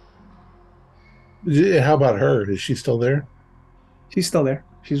 How about her? Is she still there? She's still there.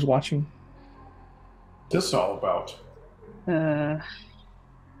 She's watching. What's this all about? Uh,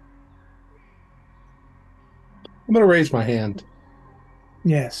 I'm going to raise my hand.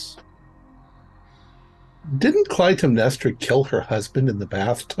 Yes. Didn't Clytemnestra kill her husband in the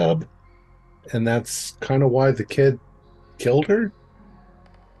bathtub? And that's kind of why the kid killed her?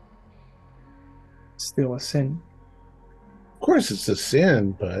 Still a sin. Of course it's a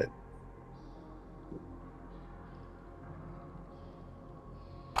sin, but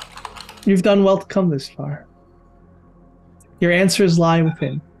You've done well to come this far. Your answers lie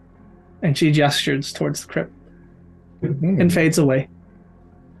within. And she gestures towards the crypt and fades away.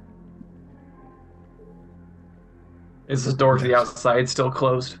 Is the door to the outside still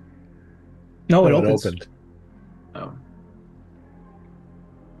closed? No, it it opens. opened. Oh.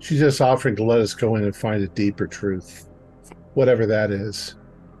 She's just offering to let us go in and find a deeper truth, whatever that is.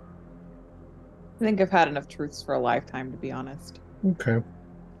 I think I've had enough truths for a lifetime, to be honest. Okay.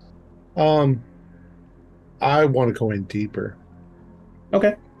 I want to go in deeper.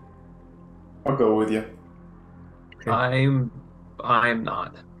 Okay. I'll go with you. Okay. I'm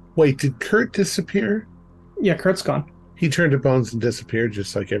not. Wait, did Kurt disappear? Yeah, Kurt's gone. He turned to bones and disappeared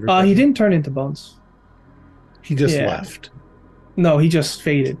just like everybody. He didn't turn into bones. He just Yeah. left. No, he just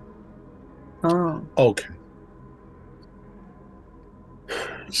faded. oh. Okay.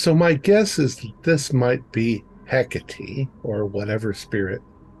 So my guess is that this might be Hecate, or whatever spirit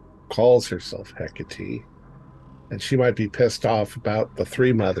calls herself Hecate, and she might be pissed off about the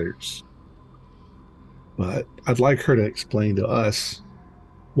three mothers. But I'd like her to explain to us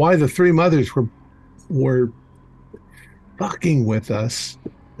why the three mothers were fucking with us.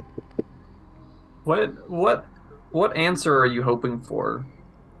 What answer are you hoping for?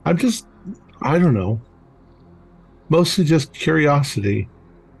 I don't know. Mostly just curiosity.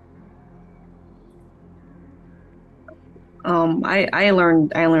 I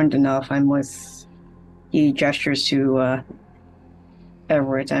learned enough. I'm with. He gestures to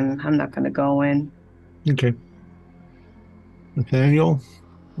Everett. I'm not gonna go in. Okay. Nathaniel,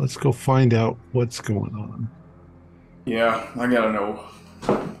 let's go find out what's going on. Yeah, I gotta know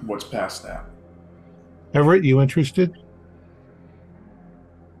what's past that. Everett, you interested?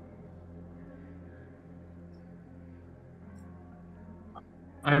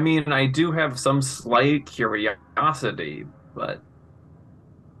 I mean, I do have some slight curiosity, but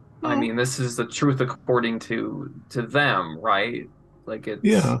I mean, this is the truth according to them, right? Like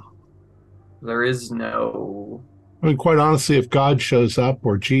Yeah. there is no. I mean, quite honestly, if God shows up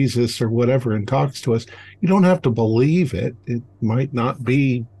or Jesus or whatever and talks to us, you don't have to believe it. It might not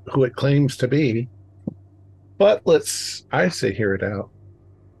be who it claims to be. But I say, hear it out.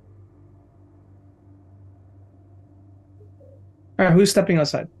 All right, who's stepping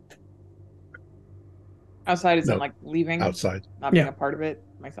outside? Outside isn't No, like leaving, outside. not being Yeah. a part of it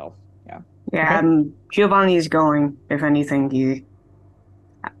myself. Yeah. Yeah, Okay. Giovanni's going. If anything, he's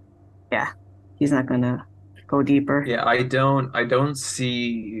not gonna go deeper. Yeah, I don't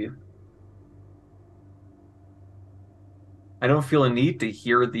see. I don't feel a need to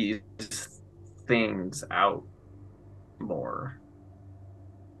hear these things out more.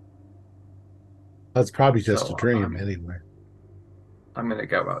 That's probably just So, a dream anyway. I'm gonna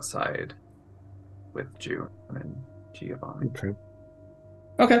go outside with June and Giovanni. Okay.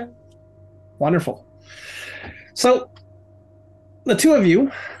 Okay. Wonderful. So the two of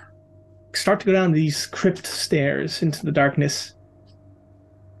you start to go down these crypt stairs into the darkness.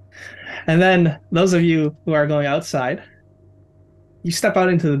 And then those of you who are going outside, you step out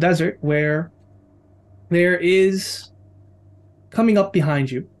into the desert where there is, coming up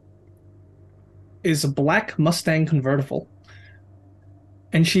behind you, is a black Mustang convertible.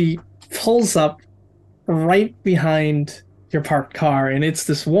 And she pulls up right behind your parked car, and it's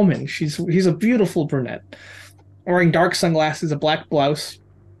this woman. She's a beautiful brunette, wearing dark sunglasses, a black blouse,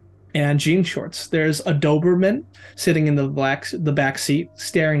 and jean shorts. There's a Doberman sitting in the back seat,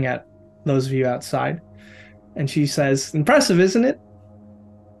 staring at those of you outside. And she says, "Impressive, isn't it?"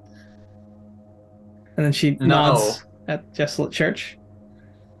 And then she nods at Desolate Church.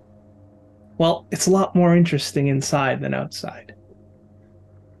 Well, it's a lot more interesting inside than outside.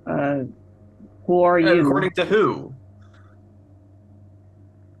 Who are you? According to who?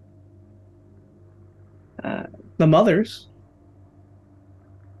 The mothers.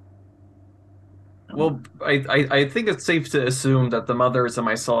 Well, I think it's safe to assume that the mothers and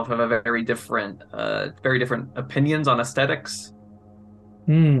myself have a very different opinions on aesthetics.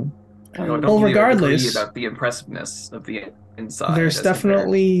 Hmm. I don't Well, believe I would agree regardless, about the impressiveness of the inside there's as compared.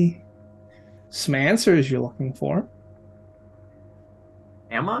 definitely some answers you're looking for.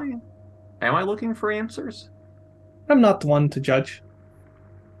 Am I? Am I looking for answers? I'm not the one to judge.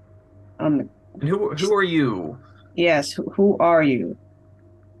 Um, And who are you? yes, who are you?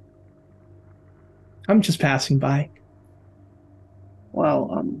 I'm just passing by.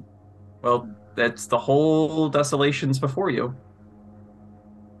 Well, Well, that's the whole desolations before you.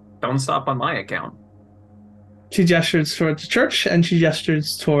 Don't stop on my account. She gestures towards the church and she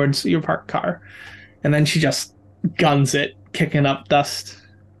gestures towards your parked car. And then she just guns it, kicking up dust.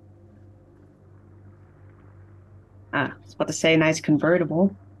 I was about to say nice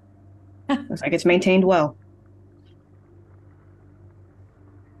convertible. Looks like it's maintained well.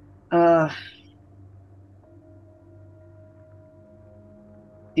 Uh,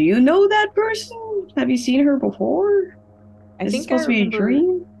 do you know that person? Have you seen her before? I Is it think I supposed to be a remember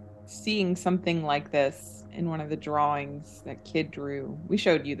dream? seeing something like this in one of the drawings that kid drew. We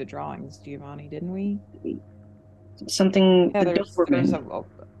showed you the drawings, Giovanni, didn't we? Something, Yeah, the Doberman.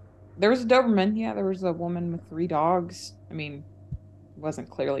 there was a Doberman. Yeah, there was a woman with 3 dogs. I mean, it wasn't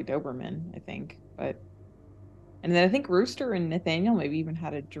clearly Doberman, I think, but and then I think Rooster and Nathaniel maybe even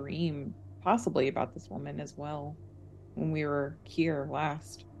had a dream, possibly about this woman as well, when we were here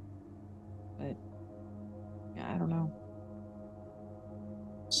last. But yeah, I don't know.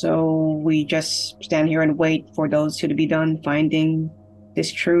 So we just stand here and wait for those two to be done finding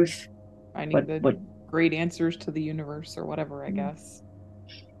this truth. Finding the But great answers to the universe or whatever, I guess.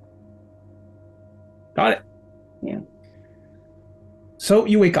 Got it. Yeah. So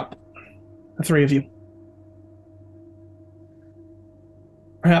you wake up, the 3 of you.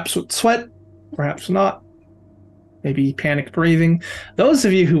 Perhaps with sweat, perhaps not. Maybe panicked breathing. Those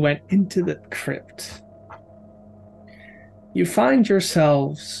of you who went into the crypt, you find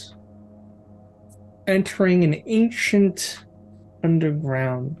yourselves entering an ancient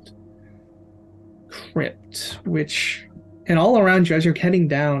underground crypt, and all around you as you're heading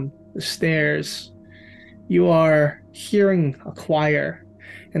down the stairs, you are hearing a choir,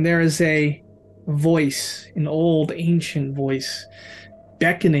 and there is a voice, an old ancient voice,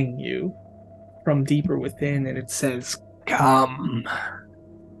 beckoning you from deeper within, and it says, "Come."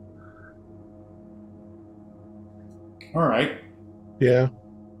 All right. Yeah.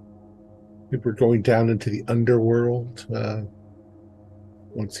 If we're going down into the underworld,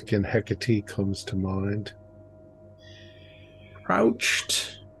 once again, Hecate comes to mind.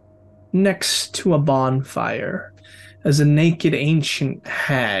 Crouched next to a bonfire as a naked ancient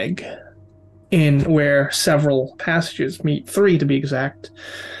hag, in where several passages meet, 3 to be exact.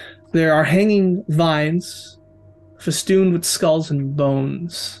 There are hanging vines festooned with skulls and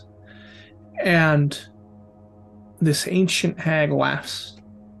bones, and this ancient hag laughs.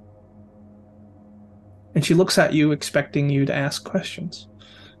 And she looks at you, expecting you to ask questions.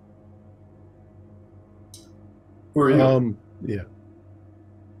 Who are you? Yeah.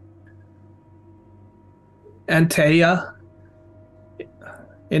 Antea,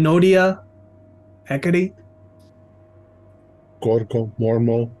 Enodia, Hecate. Gorgo,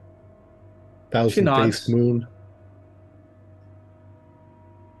 Mormo, She thousand-faced nods. moon.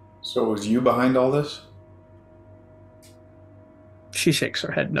 So was you behind all this? She shakes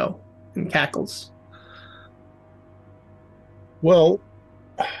her head no and cackles. Well,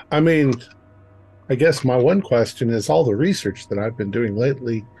 I mean, I guess my one question is all the research that I've been doing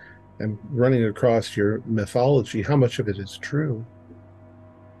lately and running across your mythology, how much of it is true?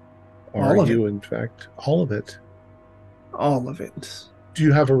 All Are of you, it. in fact, all of it? All of it. Do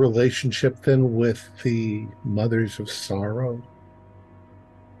you have a relationship then with the Mothers of Sorrow?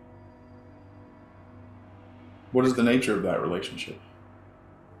 What is the nature of that relationship?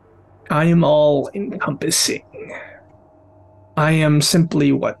 I am all encompassing. I am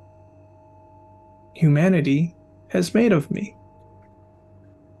simply what humanity has made of me.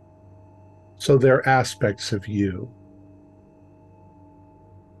 So they're aspects of you.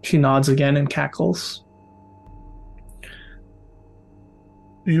 She nods again and cackles.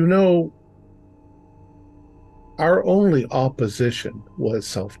 You know, our only opposition was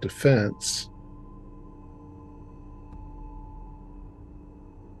self-defense.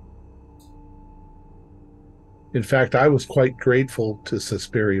 In fact, I was quite grateful to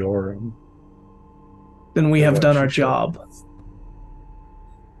Suspiriorum. Then we for have what done she our showed. job.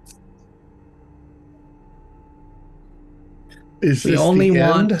 Is We this only the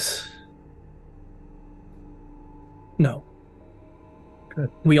end? want... No. Good.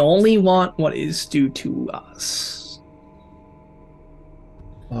 We only want what is due to us.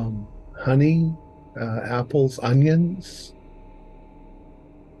 Honey, apples, onions.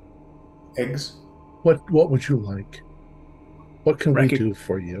 Eggs. What would you like? What can we do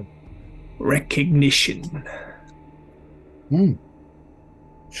for you? Recognition.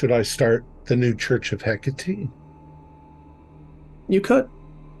 Should I start the new Church of Hecate? You could.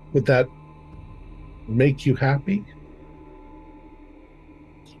 Would that make you happy?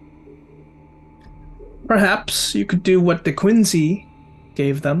 Perhaps you could do what De Quincey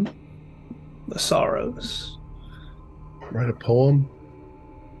gave them. The Sorrows. Write a poem?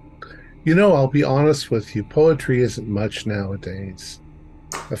 You know, I'll be honest with you, poetry isn't much nowadays.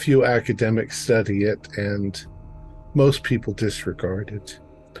 A few academics study it, and most people disregard it.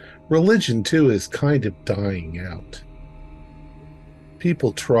 Religion, too, is kind of dying out.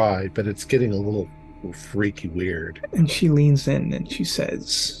 People try, but it's getting a little freaky weird. And she leans in and she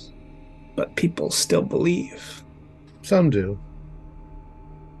says, but people still believe. Some do.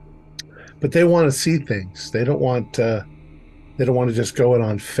 But they want to see things. They don't want to just go it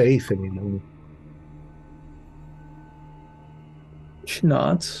on faith anymore. She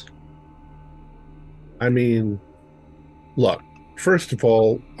nods. I mean, look, first of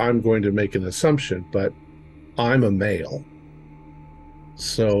all, I'm going to make an assumption, but I'm a male.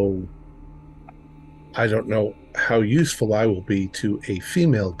 So I don't know how useful I will be to a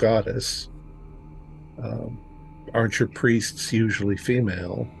female goddess. Aren't your priests usually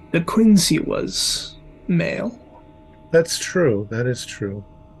female? De Quincey was male. That's true. That is true.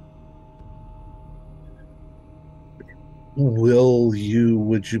 Would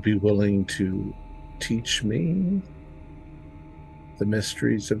you be willing to teach me the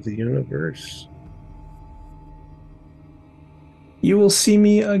mysteries of the universe? You will see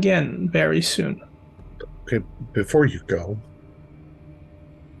me again very soon. Okay, before you go,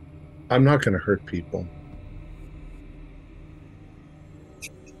 I'm not going to hurt people.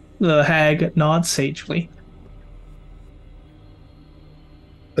 The hag nods sagely.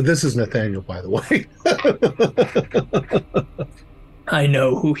 This is Nathaniel, by the way. I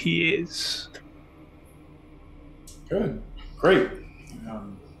know who he is. Good. Great.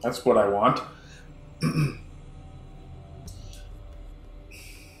 That's what I want.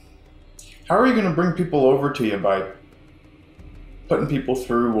 How are you going to bring people over to you by putting people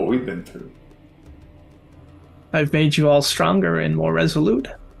through what we've been through? I've made you all stronger and more resolute.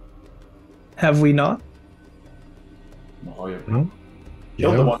 Have we not? Oh, yeah. No?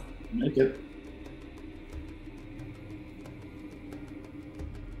 Kill Yeah. the one who make it.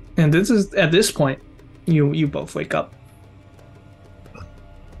 And this is at this point, you both wake up.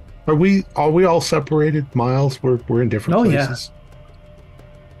 Are we all separated? Miles, we're in different Oh, yeah. places.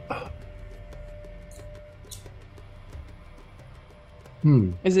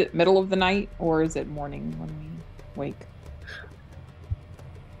 Is it middle of the night or is it morning when we wake?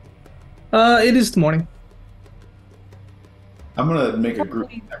 It is the morning. I'm going to make a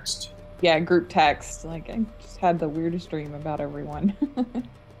group text. Yeah, group text. Like, I just had the weirdest dream about everyone.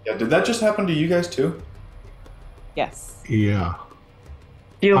 Yeah, did that just happen to you guys too? Yes. Yeah.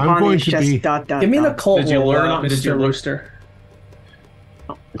 Giovanni going is to just be- dot. Give me an occult Did you roll, learn- did you Mr. learn- Rooster.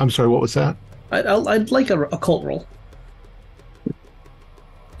 I'm sorry, what was that? I'd like a occult roll.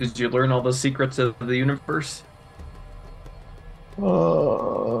 Did you learn all the secrets of the universe?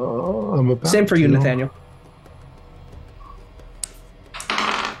 I'm about Same for you, to. Nathaniel.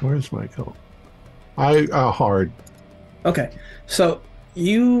 Where's my coat? Hard. Okay, so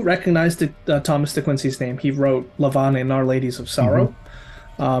you recognize Thomas De Quincey's name. He wrote Lavan and Our Ladies of Sorrow.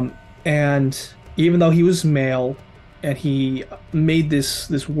 And even though he was male and he made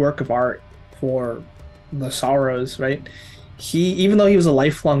this work of art for the Sorrows, right? Even though he was a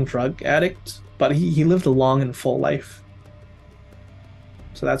lifelong drug addict, but he lived a long and full life.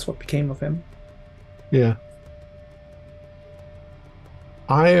 So that's what became of him. Yeah.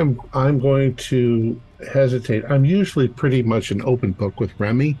 I'm going to hesitate. I'm usually pretty much an open book with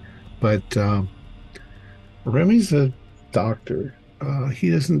Remy, but Remy's a doctor. He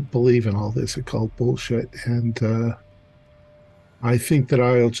doesn't believe in all this occult bullshit, and I think that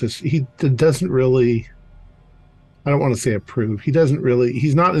he doesn't really, I don't want to say approve.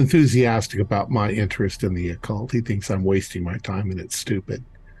 He's not enthusiastic about my interest in the occult. He thinks I'm wasting my time and it's stupid.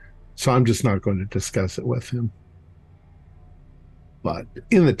 So I'm just not going to discuss it with him. But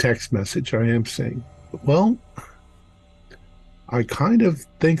in the text message, I am saying, well, I kind of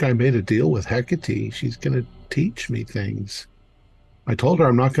think I made a deal with Hecate. She's going to teach me things. I told her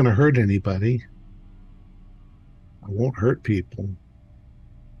I'm not going to hurt anybody. I won't hurt people.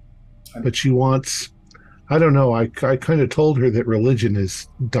 But she wants I don't know. I kind of told her that religion is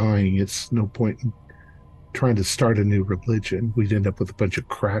dying. It's no point in trying to start a new religion. We'd end up with a bunch of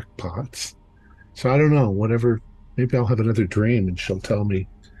crackpots. So I don't know. Whatever. Maybe I'll have another dream and she'll tell me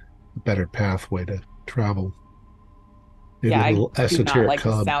a better pathway to travel. Maybe Yeah, a I little do not esoteric like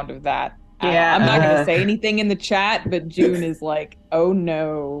the hub. sound of that. Yeah, I'm not going to say anything in the chat, but June is like, "Oh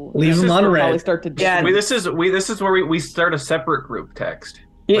no!" Leave This them is on We'll red. probably start to. Yeah. This is where we start a separate group text.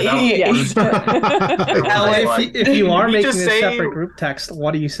 Yeah. If you are You making just a say- separate group text,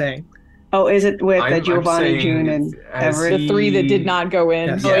 what are you saying? Oh, is it with I'm Giovanni, saying June, and as Everett? The three that did not go in.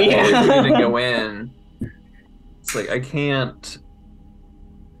 Yes. Oh, yeah. Only two didn't go in. It's like I can't.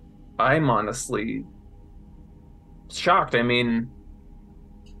 I'm honestly shocked. I mean,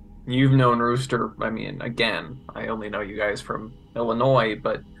 you've known Rooster. I mean, again, I only know you guys from Illinois,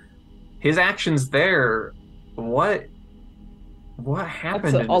 but his actions there. What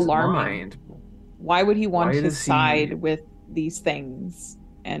happened That's in alarming. his mind? Why would he want Why to does he- side with these things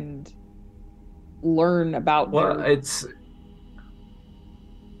and learn about Well, their... it's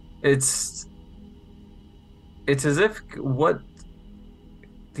as if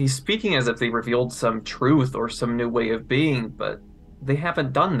he's speaking as if they revealed some truth or some new way of being, but they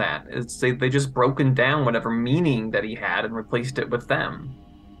haven't done that. They just broken down whatever meaning that he had and replaced it with them.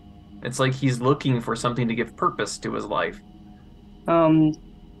 It's like he's looking for something to give purpose to his life.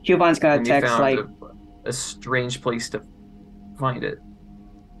 Giovanni's gonna And he text found like, a strange place to find it.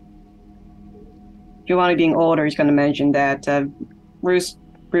 Giovanni being older, he's gonna mention that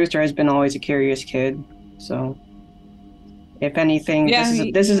Brewster has been always a curious kid. So, if anything, Yeah,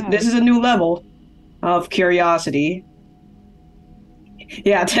 this is a new level of curiosity.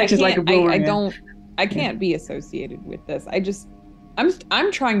 Yeah, text is like a boomer. I can't be associated with this.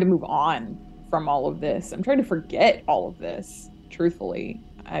 I'm trying to move on from all of this. I'm trying to forget all of this, truthfully.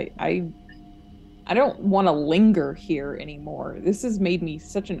 I don't want to linger here anymore. This has made me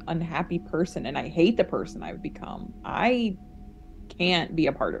such an unhappy person, and I hate the person I've become. I can't be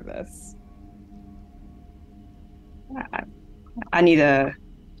a part of this. I need a.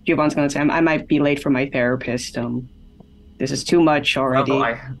 Giovanni's gonna say I might be late for my therapist. This is too much already. Oh,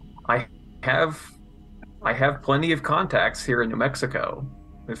 I have plenty of contacts here in New Mexico.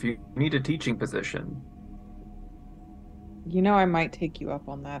 If you need a teaching position. You know, I might take you up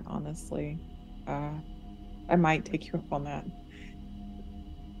on that, honestly. I might take you up on that.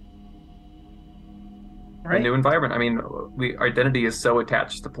 Right. A new environment. I mean, our identity is so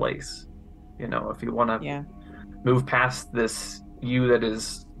attached to place. You know, if you want to Yeah. move past this you that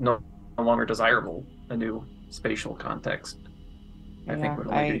is no longer desirable, a new spatial context, I think would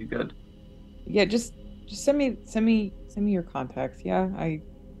only do you good. Yeah, just send me your contacts. Yeah,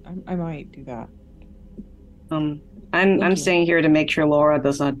 I might do that. I'm you. staying here to make sure Laura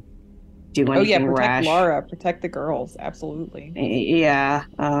does not do anything Oh yeah, protect rash. Laura, protect the girls, absolutely. Yeah.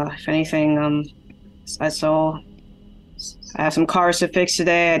 If anything, I have some cars to fix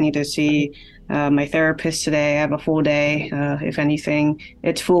today. I need to see my therapist today. I have a full day. If anything,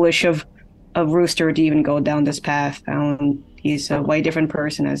 it's foolish of Rooster to even go down this path. He's a way different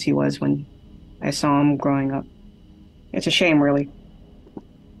person as he was when I saw him growing up. It's a shame, really.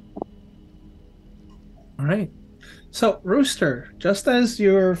 All right. So, Rooster, just as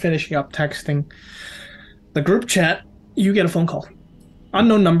you're finishing up texting the group chat, you get a phone call.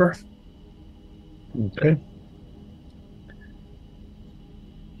 Unknown number. Okay.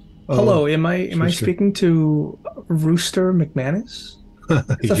 Hello, am I Rooster. speaking to Rooster McManus?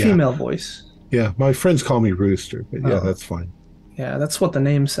 It's a Yeah. female voice. Yeah, my friends call me Rooster, but yeah, Oh. that's fine. Yeah, that's what the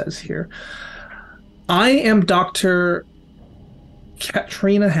name says here. I am Dr.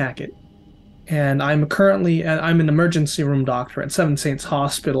 Katrina Hackett, and I'm an emergency room doctor at Seven Saints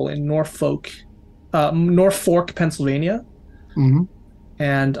Hospital in Norfolk, Pennsylvania. Mm-hmm.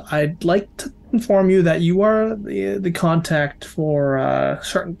 And I'd like to inform you that you are the contact for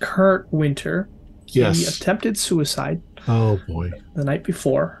certain Kurt Winter. He Yes. attempted suicide Oh boy. the night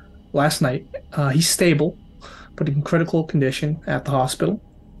before, last night. He's stable, but in critical condition at the hospital.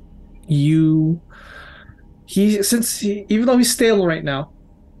 Even though he's stable right now,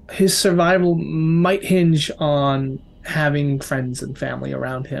 his survival might hinge on having friends and family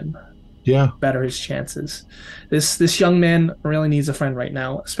around him. Yeah. Better his chances. This young man really needs a friend right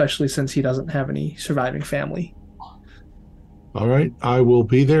now, especially since he doesn't have any surviving family. All right. I will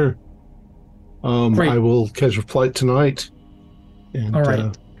be there. Great. I will catch a flight tonight. And, All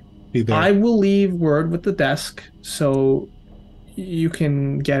right. be there. I will leave word with the desk so you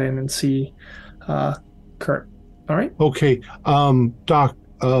can get in and see Kurt. All right? Okay. Doc,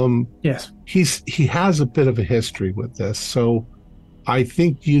 Yes. he has a bit of a history with this, so I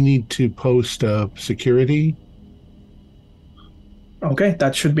think you need to post security. Okay,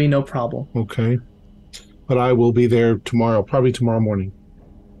 that should be no problem. Okay. But I will be there tomorrow, probably tomorrow morning.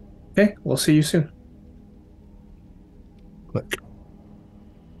 Okay, we'll see you soon. Click.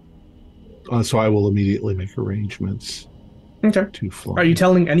 So I will immediately make arrangements Okay. to fly. Are you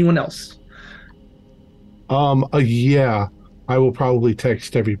telling anyone else? Yeah. I will probably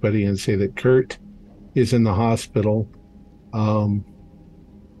text everybody and say that Kurt is in the hospital.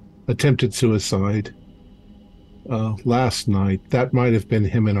 Attempted suicide last night. That might have been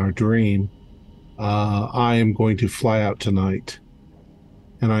him in our dream. I am going to fly out tonight.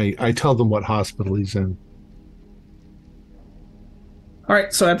 And I tell them what hospital he's in. All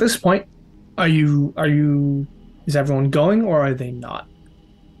right, so at this point, is everyone going or are they not?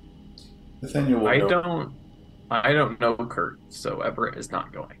 Nathaniel will go. I don't know Kurt, so Everett is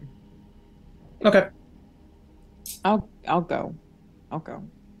not going. Okay. I'll go. I'll go.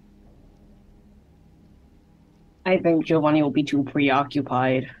 I think Giovanni will be too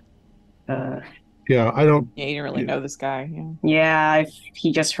preoccupied. Yeah, I don't. Yeah, you didn't really know this guy. Yeah. Yeah,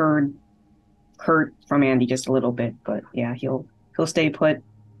 he just heard Kurt from Andy just a little bit, but yeah, he'll stay put.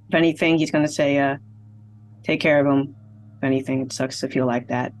 If anything, he's gonna say, take care of him. If anything, it sucks to feel like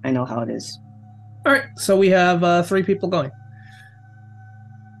that. I know how it is. All right, so we have 3 people going.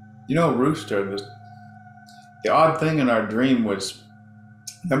 You know, Rooster, the odd thing in our dream was,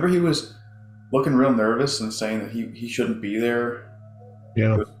 remember he was looking real nervous and saying that he shouldn't be there?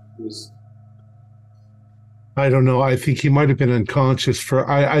 Yeah. It was, I don't know. I think he might have been unconscious for.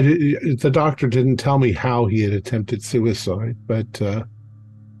 The doctor didn't tell me how he had attempted suicide, but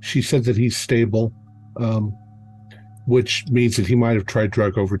she said that he's stable, which means that he might have tried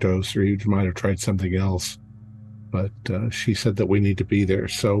drug overdose or he might have tried something else. But she said that we need to be there.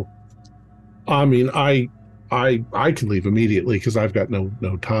 So, I mean, I can leave immediately because I've got no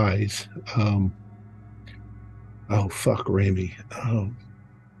ties. Oh fuck, Ramy.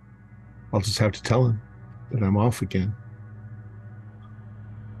 I'll just have to tell him that I'm off again.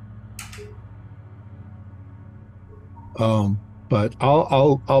 But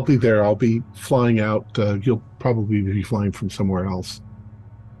I'll be there. I'll be flying out. You'll probably be flying from somewhere else.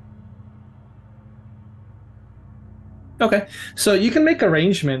 Okay, so you can make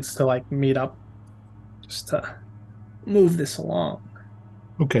arrangements to like meet up, just to move this along.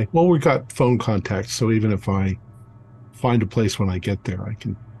 Okay. Well, we've got phone contacts, so even if I find a place when I get there, I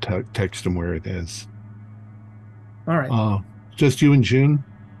can text them where it is. All right. Just you and June?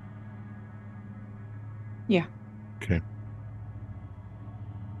 Yeah. Okay.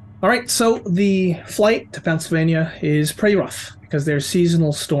 All right, so the flight to Pennsylvania is pretty rough because there's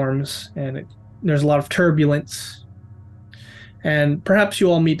seasonal storms and there's a lot of turbulence. And perhaps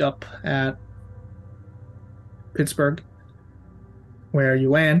you all meet up at Pittsburgh, where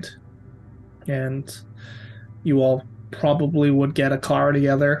you land, and you all probably would get a car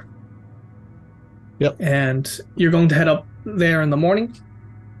together. Yep. And you're going to head up there in the morning?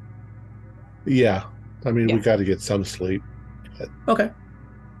 Yeah. I mean, Yeah. we got to get some sleep. Okay.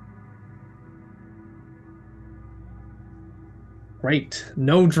 Great.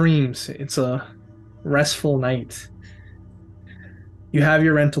 No dreams. It's a restful night. You have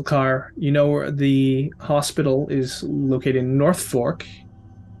your rental car. You know where the hospital is located in North Fork.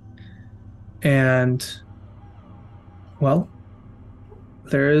 And, well,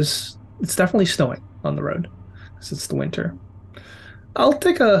 it's definitely snowing on the road because it's the winter. I'll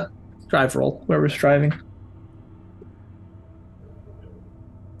take a drive roll, whoever's driving.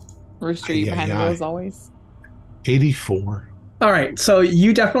 Rooster, you behind the Aye, wheel aye. as always. 84. All right, so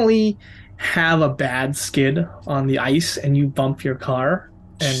you definitely have a bad skid on the ice and you bump your car,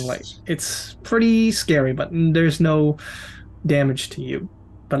 and like it's pretty scary, but there's no damage to you.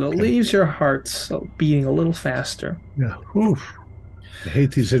 But it leaves your heart beating a little faster. Yeah. Oof. I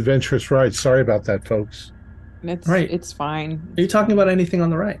hate these adventurous rides. Sorry about that, folks. And Right. it's fine. Are you talking about anything on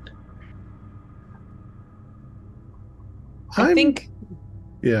the right? I think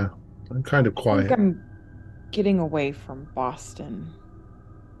Yeah, I'm kind of I quiet. think I'm getting away from Boston.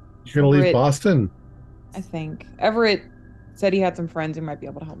 You're going to leave Everett- Boston? I think Everett said he had some friends who might be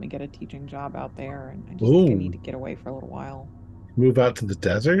able to help me get a teaching job out there, and I just think I Ooh. need to get away for a little while. Move out to the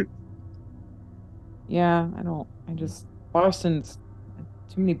desert? Yeah, Boston's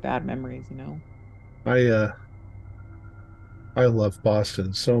too many bad memories, you know. I love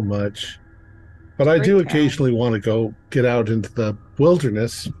Boston so much. But I Great do town. occasionally want to go get out into the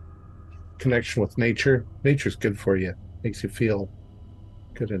wilderness. Connection with nature. Nature's good for you. Makes you feel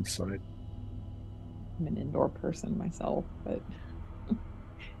good inside. I'm an indoor person myself, but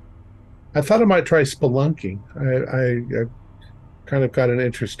I thought I might try spelunking. I kind of got an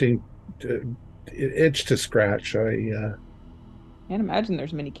interesting itch to scratch. Can't imagine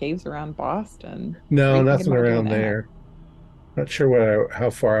there's many caves around Boston. What are No, you thinking nothing about doing around that? there. Not sure how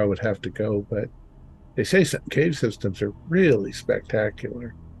far I would have to go, but they say some cave systems are really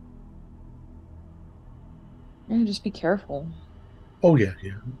spectacular. Yeah, just be careful. Oh yeah,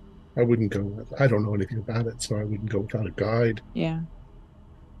 yeah. I wouldn't go. I don't know anything about it, so I wouldn't go without a guide. Yeah.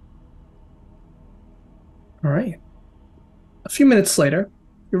 All right. A few minutes later,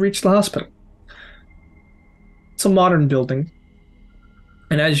 you reach the hospital. It's a modern building.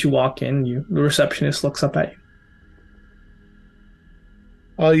 And as you walk in, the receptionist looks up at you.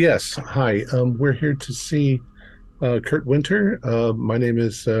 Yes. Hi. We're here to see Kurt Winter. My name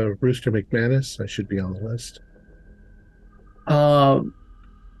is Rooster McManus. I should be on the list.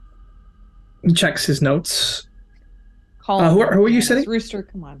 He checks his notes. Call him. Who are you McManus. sitting? Rooster,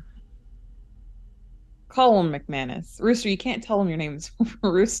 come on. Call him McManus. Rooster, you can't tell him your name's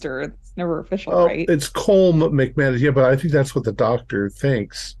Rooster. It's never official, Oh, right? it's Colm McManus. Yeah, but I think that's what the doctor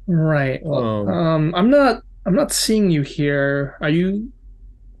thinks. Right. Well, I'm not seeing you here. Are you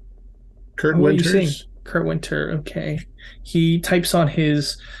Kurt who are you seeing? Winters? Kurt Winter. Okay. He types on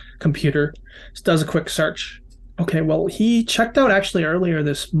his computer, does a quick search. Okay, well, he checked out actually earlier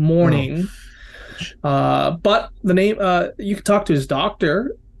this morning. But the name, you can talk to his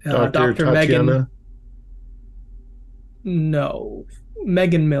doctor, Dr. Tatiana. Megan. No,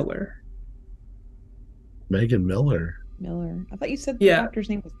 Megan Miller. Megan Miller. Miller. I thought you said the Yeah. doctor's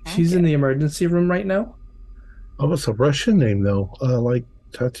name was She's in the emergency room right now. Oh, it's a Russian name though. Like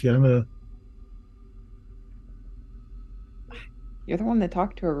Tatiana. You're the one that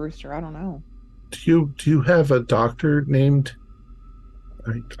talked to a Rooster. I don't know. Do you have a doctor named?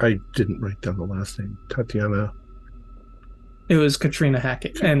 I didn't write down the last name. Tatiana. It was Katrina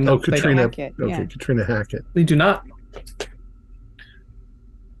Hackett. And Oh, no, they Katrina. Hackett, Okay, yeah. Katrina Hackett. They do not.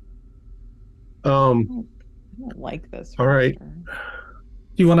 I don't like this. All right. Rooster.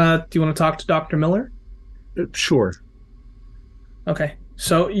 Do you wanna talk to Dr. Miller? Sure. Okay.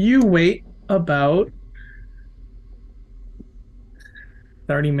 So you wait about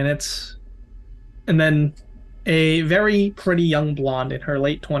 30 minutes, and then a very pretty young blonde in her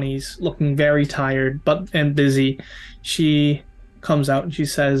late 20s, looking very tired and busy, she comes out and she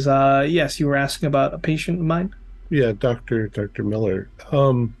says, yes, you were asking about a patient of mine? Yeah, Dr. Miller.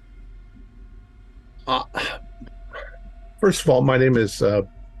 First of all, my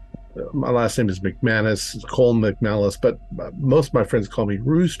last name is McManus, Colm McManus, but most of my friends call me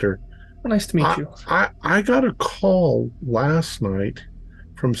Rooster. Well, nice to meet you. I got a call last night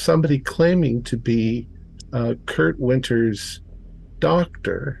from somebody claiming to be Kurt Winter's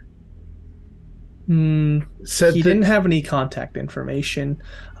doctor. Said He that, didn't have any contact information,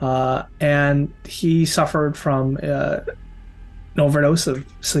 and he suffered from an overdose of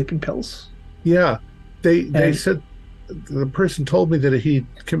sleeping pills. yeah, they And- said the person told me that he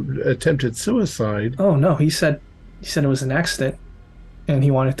attempted suicide. Oh no, he said it was an accident, and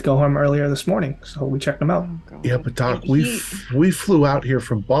he wanted to go home earlier this morning, so we checked him out. Oh, God. Yeah, but Doc, And we flew out here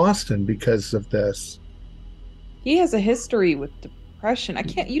from Boston because of this. he has a history with depression.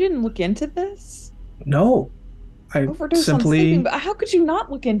 You didn't look into this? No, I Overdose on simply sleeping. But how could you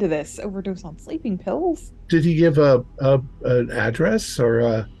not look into this? Overdose on sleeping pills? Did he give an address or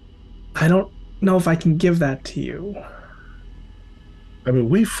a? I don't know if I can give that to you. I mean,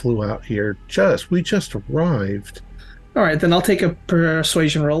 we flew out here we just arrived. All right, then I'll take a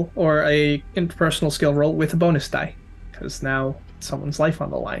persuasion roll or a interpersonal skill roll with a bonus die, because now someone's life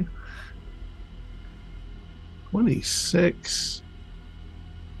on the line. 26.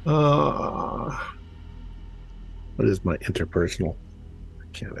 What is my interpersonal? I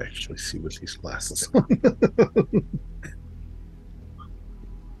can't actually see with these glasses on.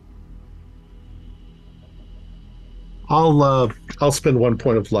 I'll spend 1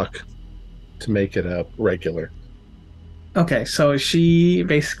 point of luck to make it a regular. Okay, so she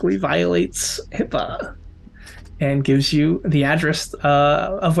basically violates HIPAA and gives you the address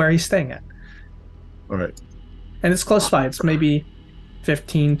of where he's staying at. All right. And it's close by. It's maybe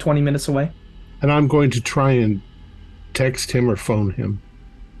 15, 20 minutes away. And I'm going to try and text him or phone him.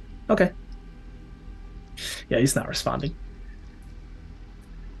 Okay. Yeah, he's not responding.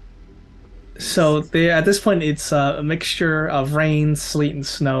 So at this point, it's a mixture of rain, sleet, and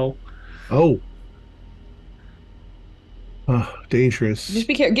snow. Oh. Dangerous. Just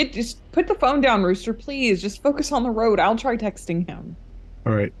be careful. Just put the phone down, Rooster, please. Just focus on the road. I'll try texting him.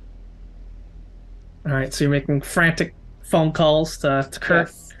 All right. All right, so you're making frantic phone calls to Kurt.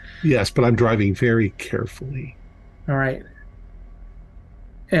 Yes. Yes, but I'm driving very carefully. All right.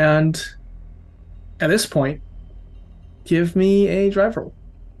 And at this point, give me a drive roll.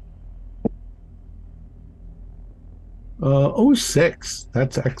 06.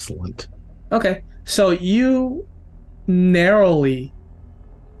 That's excellent. Okay, so you narrowly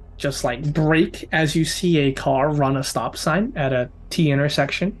just like brake as you see a car run a stop sign at a T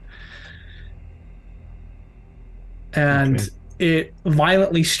intersection. And Okay. it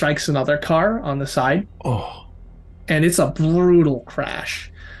violently strikes another car on the side. Oh, And it's a brutal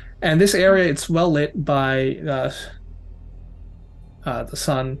crash. And this area, it's well lit by the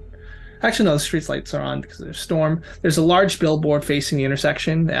sun. Actually, no, the street lights are on because there's a storm. There's a large billboard facing the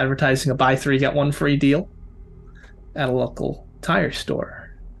intersection advertising a buy three, get one free deal at a local tire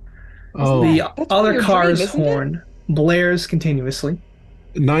store. oh, The That's other your car's dream, isn't it? horn blares continuously.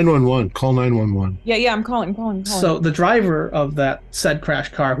 911. Call 911. Yeah, I'm calling. So the driver of that said crash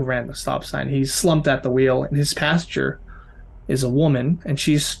car who ran the stop sign, he's slumped at the wheel, and his passenger is a woman, and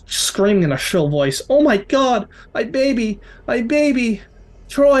she's screaming in a shrill voice, "Oh my God, my baby,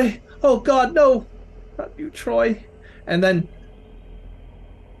 Troy! Oh God, no, not you, Troy!" And then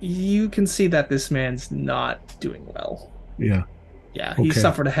you can see that this man's not doing well. Yeah. Yeah, he Okay.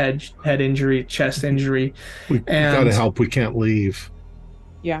 suffered a head injury, chest injury. We And- got to help. We can't leave.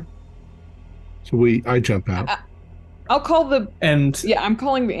 Yeah. So I jump out. I'll call the And Yeah, I'm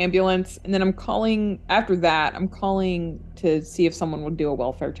calling the ambulance, and then I'm calling to see if someone would do a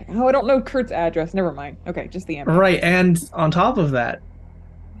welfare check. Oh, I don't know Kurt's address. Never mind. Okay, just the ambulance. right, and on top of that,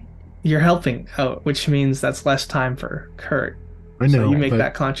 you're helping out, which means that's less time for Kurt. I know. So you make but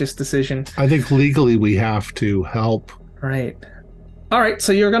that conscious decision. I think legally we have to help. Right. All right,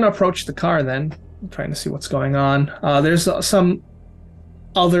 so you're going to approach the car then, trying to see what's going on. There's some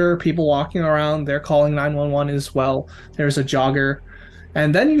other people walking around. They're calling 911 as well. There's a jogger.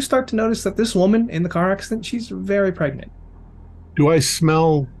 And then you start to notice that this woman in the car accident, she's very pregnant. Do I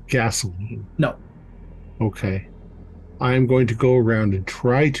smell gasoline? No. Okay. I am going to go around and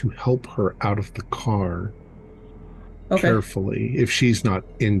try to help her out of the car Okay. carefully if she's not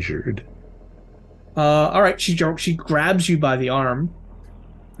injured. All right, she grabs you by the arm.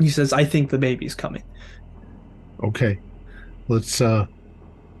 He says, "I think the baby's coming." Okay. Let's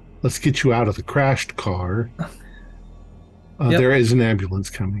get you out of the crashed car. Yep. There is an ambulance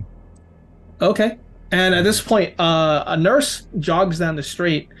coming. Okay. And at this point, a nurse jogs down the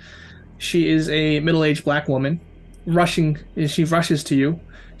street. She is a middle-aged black woman. She rushes to you.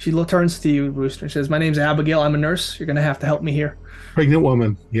 She turns to you, Rooster, and says, "My name's Abigail. I'm a nurse. You're going to have to help me here. Pregnant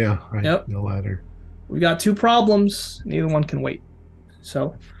woman. Yeah, I Yep. know at her. We got two problems. Neither one can wait."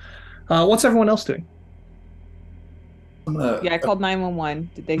 So, what's everyone else doing? I'm gonna, Yeah, I called 911.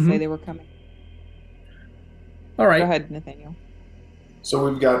 Did they Mhm. say they were coming? All right. Go ahead, Nathaniel. So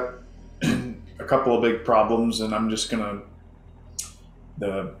we've got a couple of big problems, and I'm just gonna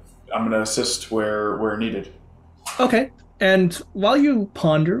assist where needed. Okay. And while you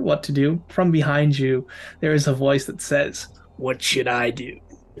ponder what to do, from behind you, there is a voice that says, "What should I do?"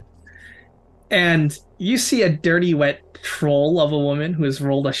 And you see a dirty, wet troll of a woman who has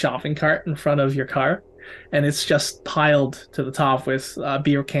rolled a shopping cart in front of your car. And it's just piled to the top with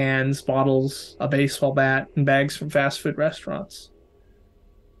beer cans, bottles, a baseball bat, and bags from fast food restaurants.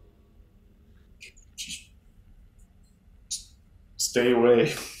 Stay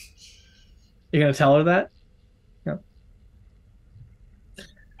away. You're going to tell her that?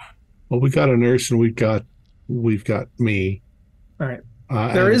 Well, we got a nurse and we've got me. All right.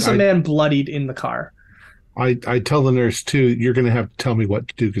 There is a man bloodied in the car. I tell the nurse too, you're going to have to tell me what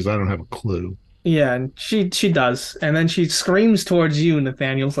to do because I don't have a clue. Yeah, and she does. And then she screams towards you,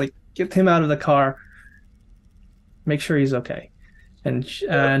 Nathaniel's like, "Get him out of the car. Make sure he's okay." And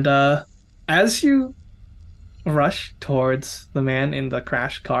as you rush towards the man in the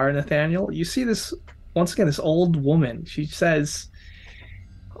crashed car, Nathaniel, you see this, once again, this old woman. She says,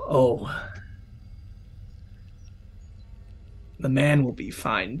 "Oh, the man will be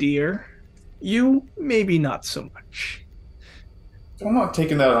fine, dear. You, maybe not so much." I'm not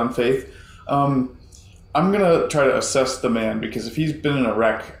taking that on faith. I'm gonna try to assess the man because if he's been in a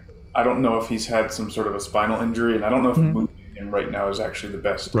wreck, I don't know if he's had some sort of a spinal injury, and I don't know if moving him right now is actually the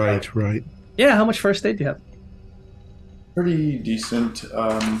best. Right. Yeah, how much first aid do you have? Pretty decent.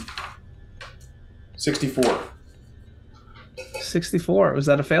 64. 64. Was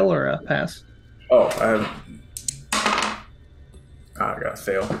that a fail or a pass? Oh, I got to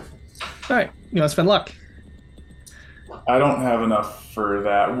fail. All right, you want to spend luck? I don't have enough for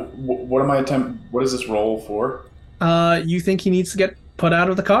that. What is this roll for? You think he needs to get put out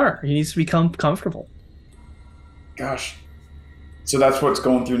of the car? He needs to become comfortable. Gosh. So that's what's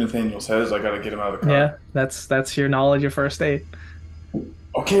going through Nathaniel's head is I got to get him out of the car. Yeah, that's your knowledge of first aid.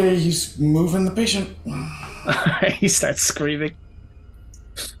 Okay, he's moving the patient. He starts screaming.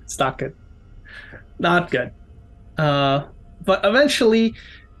 It's not good. Not good. But eventually,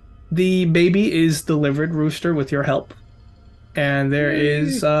 the baby is delivered, Rooster, with your help, and there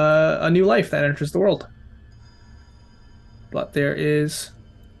is a new life that enters the world. But there is,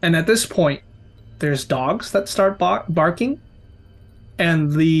 and at this point, there's dogs that start barking,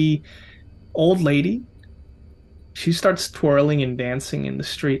 and the old lady, she starts twirling and dancing in the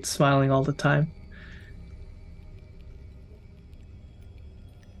street, smiling all the time.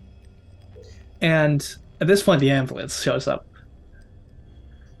 And at this point, the ambulance shows up.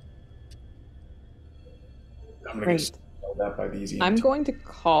 I'm gonna Great. get yelled at by these. I'm going to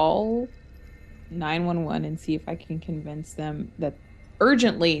call 911 and see if I can convince them that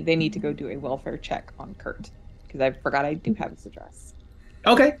urgently they need to go do a welfare check on Kurt, because I forgot I do have his address.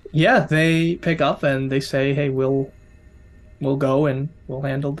 Okay, yeah, they pick up and they say, "Hey, we'll go and we'll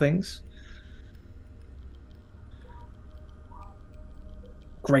handle things."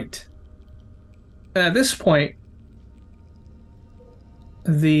 Great. And at this point,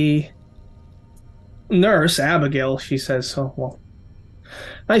 the nurse, Abigail, she says, "Oh, well,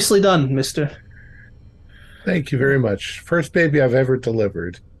 nicely done, mister." Thank you very much. First baby I've ever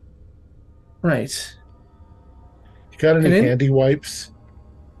delivered. Right. You got any And then- handy wipes?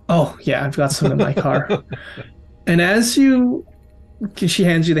 Oh, yeah, I've got some in my car. And as she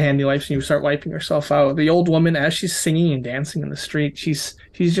hands you the handy wipes and you start wiping yourself out, the old woman, as she's singing and dancing in the street, she's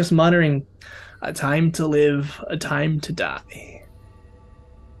just muttering, "A time to live, a time to die."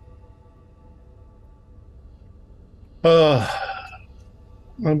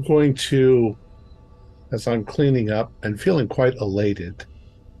 I'm going to, as I'm cleaning up and feeling quite elated,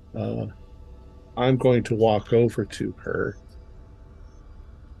 I'm going to walk over to her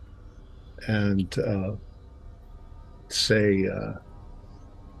and say,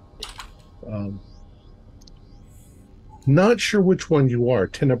 not sure which one you are,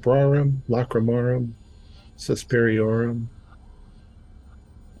 tenebrarum, lacrimarum, suspiriorum.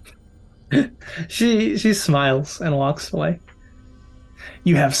 She smiles and walks away.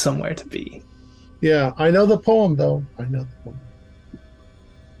 "You have somewhere to be." Yeah, I know the poem, though. I know the poem.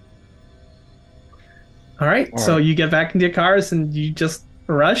 All right, All so right. you get back into your cars and you just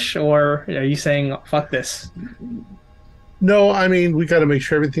rush, or are you saying, "Fuck this"? No, I mean, we got to make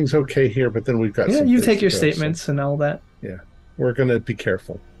sure everything's okay here, but then we've got Yeah, some you place take to your go, so statements and all that. we're going to be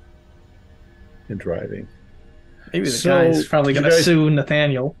careful in driving. Maybe the So, guy's probably did going to you guys- sue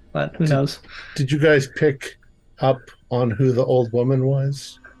Nathaniel, but who knows? Did you guys pick up on who the old woman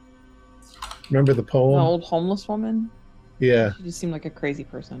was? Remember the The poem? old homeless woman? Yeah. She just seemed like a crazy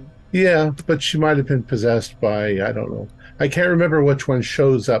person. Yeah, but she might have been possessed by, I don't know. I can't remember which one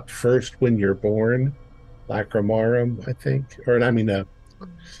shows up first when you're born. Lacrimarum, I think. Or, I mean,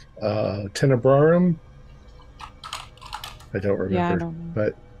 tenebrarum? I don't remember. Yeah, I don't know.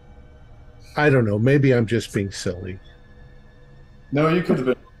 But I don't know. Maybe I'm just being silly. No, you could have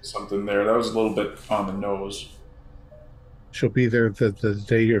been something there. That was a little bit on the nose. She'll be there the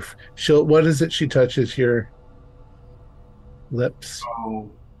day you're... What is it she touches your lips Oh,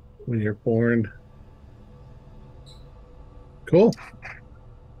 when you're born? Cool.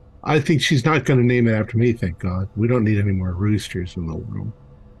 I think she's not going to name it after me, thank God. We don't need any more roosters in the room.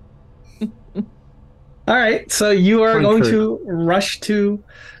 All right, so you are Fine, going Kurt. to rush to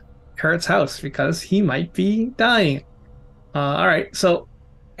Kurt's house because he might be dying. All right, so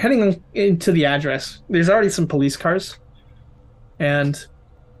heading into the address, there's already some police cars. And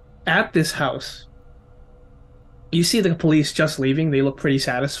at this house, you see the police just leaving. They look pretty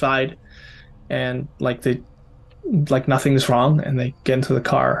satisfied and like nothing's wrong, and they get into the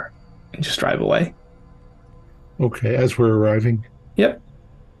car and just drive away. Okay, as we're arriving. Yep.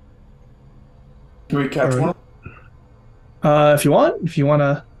 can we catch All right. If you want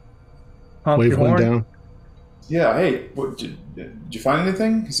to honk Wave your one horn. down. Yeah, hey, did you find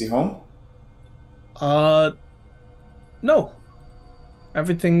anything? Is he home? No.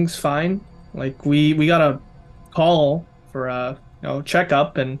 Everything's fine. Like we got a call for a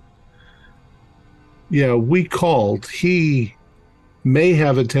checkup, and Yeah, we called. He may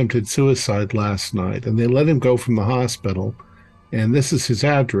have attempted suicide last night, and they let him go from the hospital. And this is his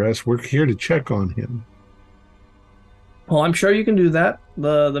address. We're here to check on him. well, I'm sure you can do that.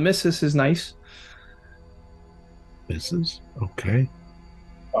 The missus is nice. Mrs. Okay.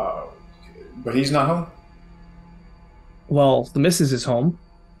 But he's not home? Well, the missus is home.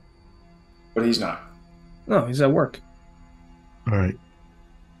 But he's not. No, he's at work. All right.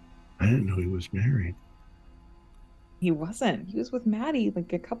 I didn't know he was married. He wasn't. He was with Maddie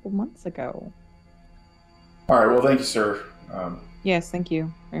like a couple months ago. All right, well, thank you, sir. Yes, thank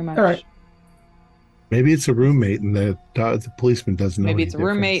you very much. All right. Maybe it's a roommate, and the policeman doesn't know Maybe any it's a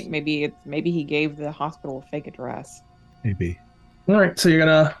roommate. difference. Maybe he gave the hospital a fake address. Maybe. All right. So you're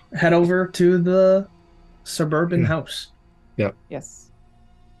gonna head over to the suburban house. Yep. Yes.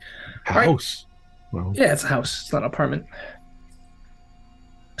 House. Well, Yeah, it's a house. It's not an apartment.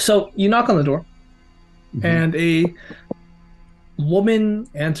 So you knock on the door, and a woman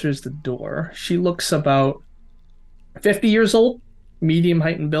answers the door. She looks about 50 years old, medium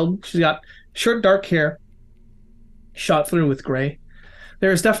height and build. She's got short, dark hair, shot through with gray.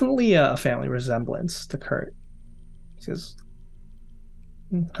 There is definitely a family resemblance to Kurt. She says,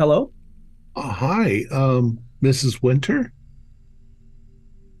 "Hello? hi, Mrs. Winter?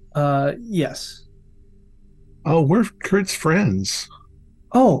 Yes. Oh, we're Kurt's friends.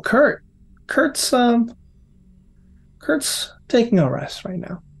 Oh, Kurt. Kurt's taking a rest right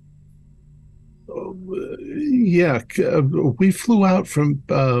now. Yeah, we flew out from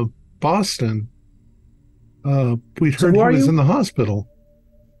Boston. We'd So heard who he are was you? in the hospital.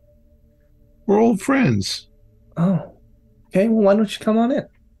 We're old friends. Oh, okay. Well, why don't you come on in?"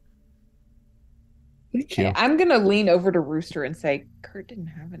 Thank you. I'm gonna lean over to Rooster and say, Kurt didn't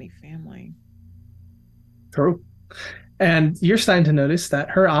have any family. True. And you're starting to notice that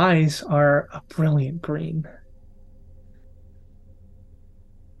her eyes are a brilliant green.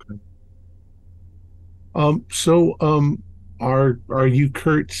 Are you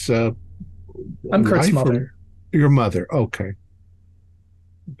Kurt's I'm Kurt's wife or mother. your mother? Okay.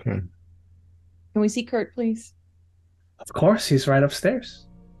 Okay. Can we see Kurt, please? Of course, he's right upstairs.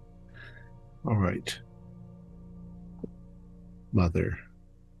 All right. Mother.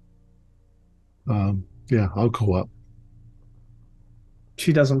 Yeah, I'll go up.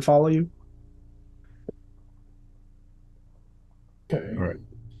 She doesn't follow you. Okay. All right.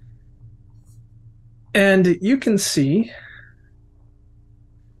 And you can see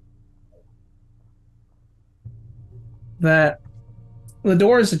that the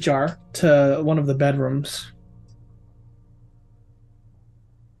door is ajar to one of the bedrooms.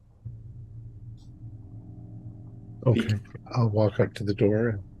 Okay. I'll walk up to the door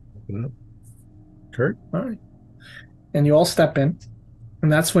and open up. Kurt? All right. And you all step in,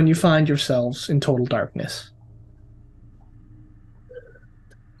 and that's when you find yourselves in total darkness.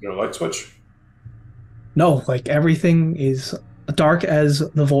 No light switch? No, like everything is dark as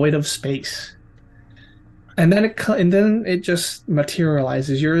the void of space. And then it just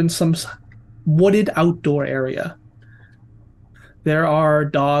materializes. You're in some wooded outdoor area. There are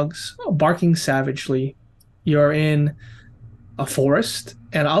dogs barking savagely. You're in a forest,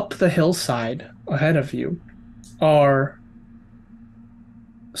 and up the hillside ahead of you are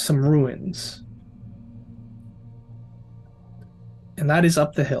some ruins. And that is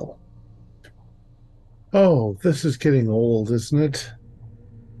up the hill. Oh, this is getting old, isn't it?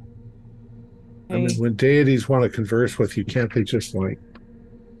 I mean, when deities want to converse with you, can't they just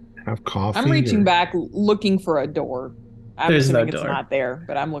have coffee? I'm reaching back, looking for a door. I'm There's assuming no it's door. not there,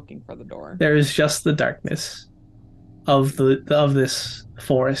 but I'm looking for the door. There is just the darkness of this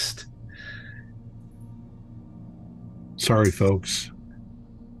forest. Sorry, folks.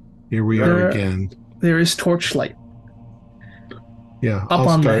 Here we are again. There is torchlight Yeah, up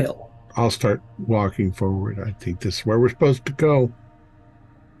on the hill. I'll start walking forward. I think this is where we're supposed to go.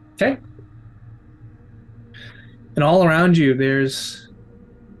 Okay. And all around you, there's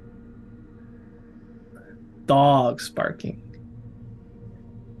dogs barking.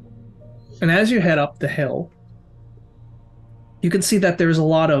 And as you head up the hill, you can see that there's a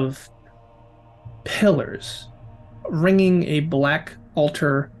lot of pillars ringing a black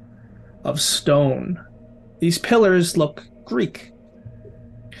altar of stone. These pillars look Greek.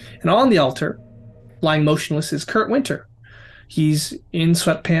 And on the altar, lying motionless, is Kurt Winter. He's in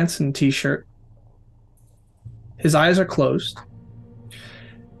sweatpants and t-shirt. His eyes are closed.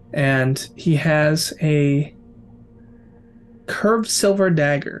 And he has a curved silver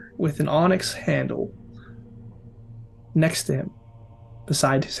dagger with an onyx handle next to him,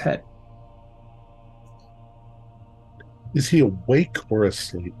 beside his head. Is he awake or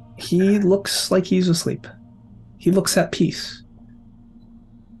asleep? He looks like he's asleep. He looks at peace.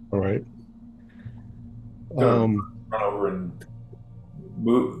 All right. Run over and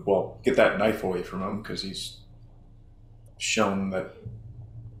move. Well, get that knife away from him because he's shown that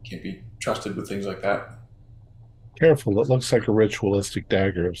can't be trusted with things like that. Careful, it looks like a ritualistic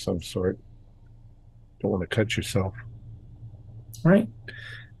dagger of some sort. Don't want to cut yourself. Right?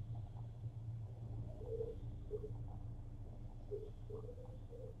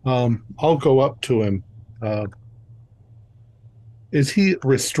 I'll go up to him. Is he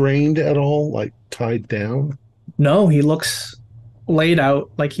restrained at all, like tied down? No, he looks laid out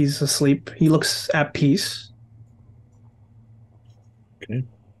like he's asleep. He looks at peace. Okay.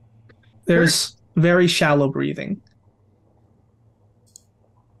 There's very shallow breathing.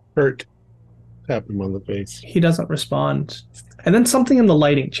 Hurt. Tap him on the face. He doesn't respond. And then something in the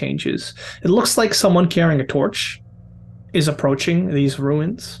lighting changes. It looks like someone carrying a torch is approaching these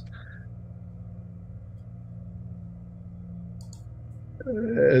ruins.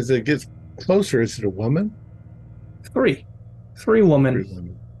 As it gets closer, is it a woman? Three women. Three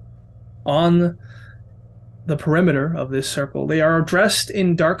women. On the perimeter of this circle. They are dressed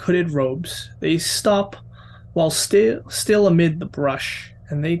in dark hooded robes. They stop while still amid the brush,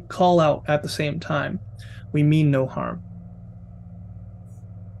 and they call out at the same time, "We mean no harm.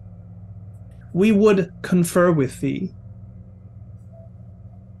 We would confer with thee."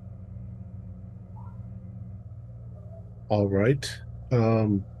 All right.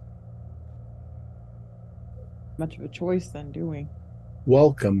 Much of a choice then, do we?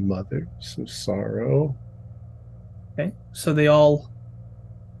 Welcome, mothers of sorrow. Okay, so they all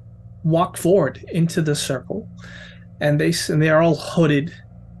walk forward into the circle, and they are all hooded.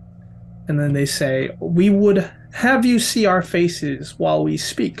 And then they say, "We would have you see our faces while we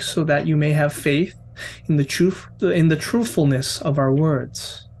speak, so that you may have faith in the truthfulness of our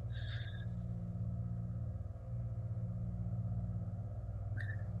words."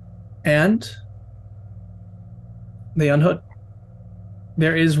 And they unhood.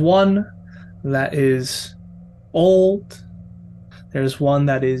 There is one that is old. There's one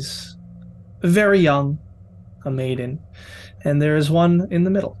that is very young, a maiden, and there is one in the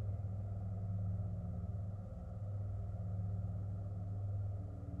middle.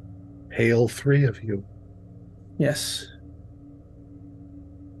 Hail, three of you. Yes.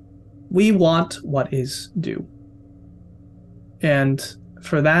 We want what is due. And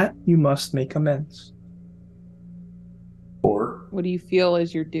for that, you must make amends. Or What do you feel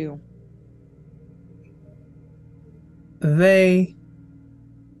is your due? They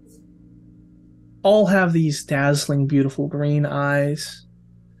all have these dazzling, beautiful green eyes.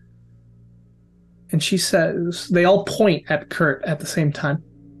 And she says, they all point at Kurt at the same time.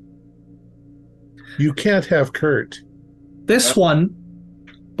 You can't have Kurt. This one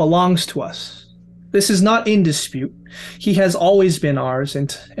belongs to us. This is not in dispute. He has always been ours,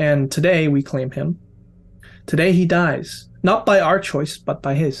 and today we claim him. Today he dies, not by our choice, but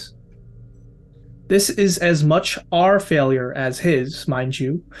by his. This is as much our failure as his, mind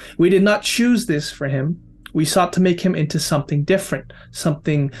you. We did not choose this for him. We sought to make him into something different,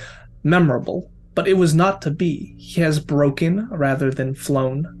 something memorable, but it was not to be. He has broken rather than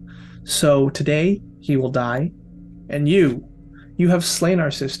flown. So today he will die, and you have slain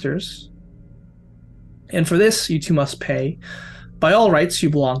our sisters. And for this, you two must pay. By all rights, you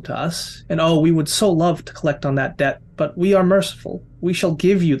belong to us. And oh, we would so love to collect on that debt, but we are merciful. We shall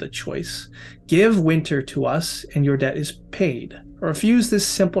give you the choice. Give Winter to us, and your debt is paid. Refuse this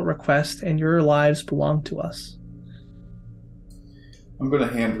simple request, and your lives belong to us. I'm going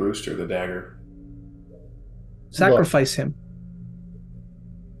to hand Rooster the dagger. Sacrifice him.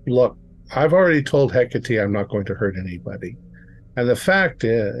 Look, I've already told Hecate I'm not going to hurt anybody. And the fact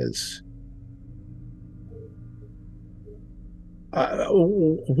is,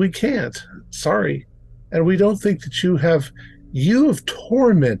 we can't. Sorry. And we don't think that you have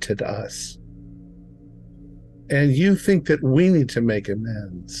tormented us. And you think that we need to make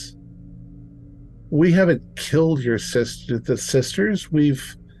amends. We haven't killed the sisters.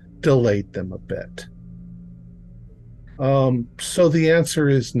 We've delayed them a bit. So the answer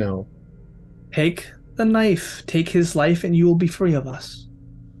is no. Take the knife. Take his life, and you will be free of us.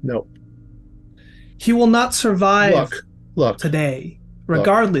 No. He will not survive Look. today,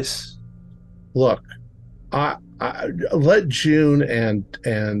 regardless. Look. I let June and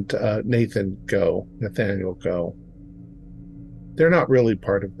Nathaniel go. They're not really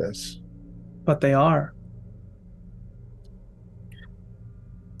part of this. But they are.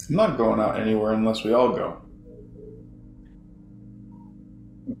 I'm not going out anywhere unless we all go.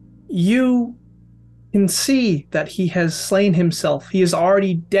 You can see that he has slain himself. He is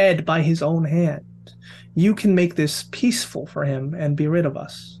already dead by his own hand. You can make this peaceful for him and be rid of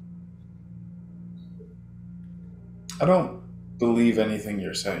us. I don't believe anything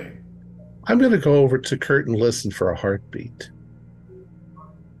you're saying. I'm going to go over to Kurt and listen for a heartbeat.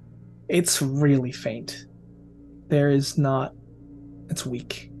 It's really faint. There is not... It's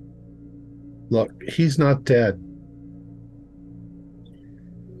weak. Look, he's not dead.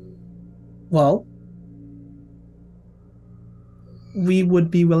 Well, we would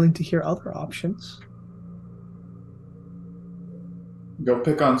be willing to hear other options. Go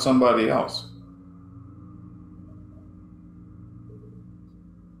pick on somebody else.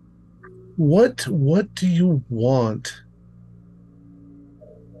 What do you want?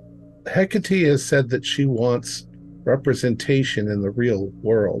 Hecate has said that she wants representation in the real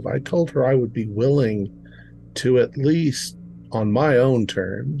world. I told her I would be willing to, at least on my own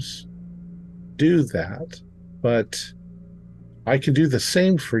terms, do that. But I can do the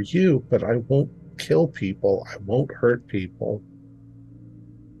same for you, but I won't kill people. I won't hurt people.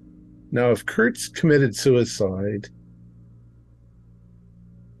 Now, if Kurt's committed suicide,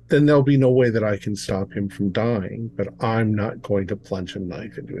 then there'll be no way that I can stop him from dying, but I'm not going to plunge a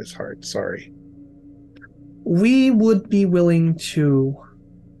knife into his heart. Sorry. We would be willing to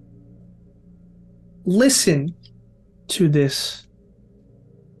listen to this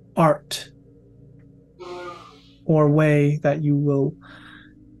art or way that you will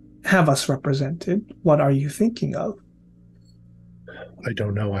have us represented. What are you thinking of? I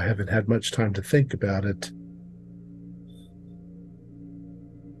don't know. I haven't had much time to think about it.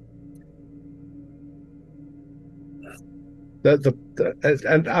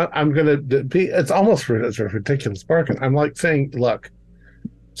 And I'm going to be, it's almost a ridiculous bargain. I'm like saying, look,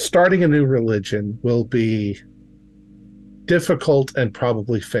 starting a new religion will be difficult and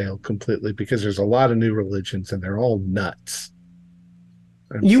probably fail completely because there's a lot of new religions and they're all nuts.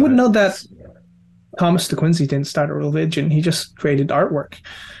 You would know that Thomas de Quincey didn't start a religion. He just created artwork.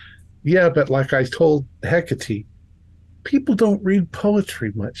 Yeah, but like I told Hecate, people don't read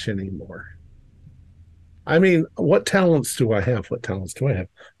poetry much anymore. I mean, what talents do I have?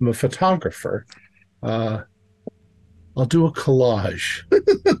 I'm a photographer. I'll do a collage.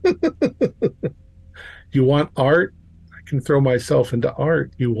 You want art? I can throw myself into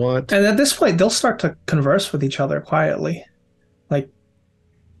art. You want... And at this point, they'll start to converse with each other quietly. Like,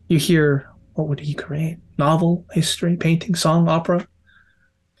 you hear, what would he create? Novel, history, painting, song, opera?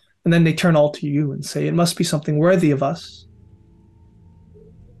 And then they turn all to you and say, it must be something worthy of us.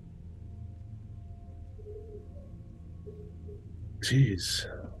 Jeez.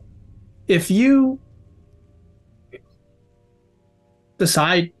 If you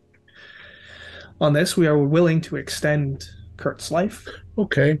decide on this, we are willing to extend Kurt's life.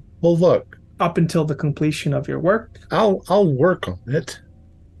 Okay. Well, look. Up until the completion of your work. I'll work on it.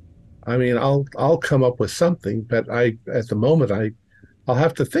 I mean, I'll come up with something, but at the moment I'll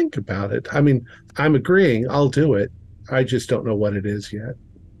have to think about it. I mean, I'm agreeing. I'll do it. I just don't know what it is yet.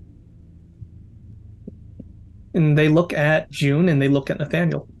 And they look at June and they look at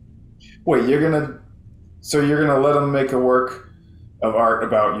Nathaniel. Wait, you're gonna let them make a work of art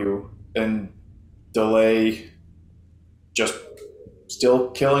about you and delay just still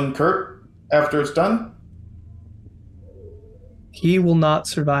killing Kurt after it's done? He will not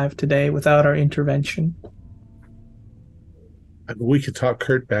survive today without our intervention. I mean, we could talk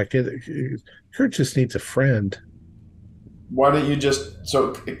Kurt back in. Kurt just needs a friend. Why don't you just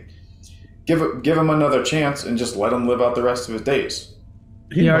give him another chance and just let him live out the rest of his days?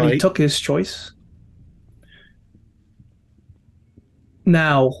 He already took his choice.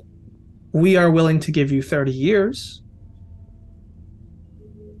 Now, we are willing to give you 30 years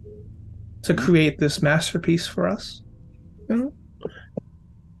to create this masterpiece for us. You know?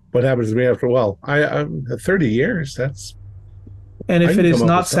 What happens to me after? Well, I'm 30 years. That's. And if it is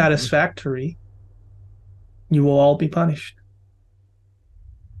not satisfactory, you will all be punished.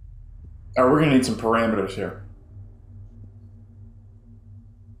 All right, we're gonna need some parameters here.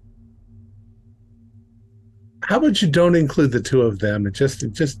 How about you don't include the two of them and just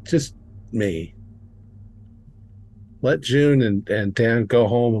me? Let June and Dan go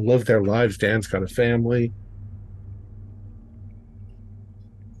home and live their lives. Dan's got a family.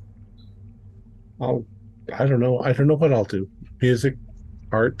 I don't know what I'll do. Music,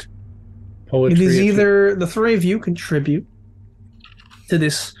 art, poetry. It is either the three of you contribute to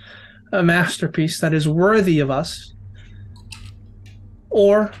this masterpiece that is worthy of us,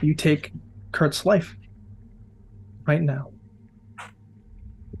 or you take Kurt's life right now.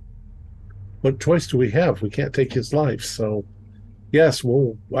 What choice do we have? We can't take his life, so yes.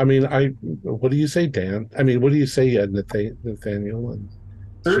 Well, I mean, what do you say, Dan? I mean, what do you say, Nathaniel? And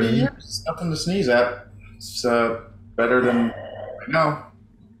 30 years, nothing to sneeze at. It's better than right now.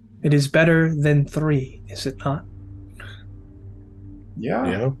 It is better than 3, is it not?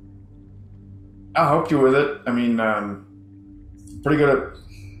 Yeah. I'll help you with it. I mean, pretty good at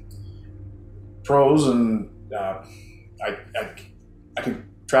prose, and I can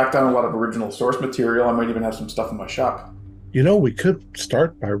track down a lot of original source material. I might even have some stuff in my shop. You know, we could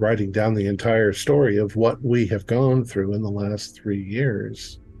start by writing down the entire story of what we have gone through in the last 3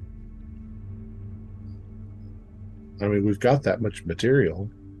 years. I mean, we've got that much material.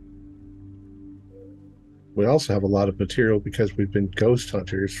 We also have a lot of material because we've been ghost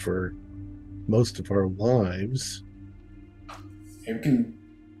hunters for most of our lives. Maybe we can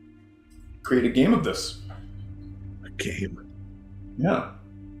create a game of this. A game. Yeah.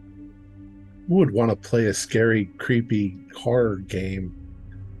 Who would want to play a scary, creepy horror game?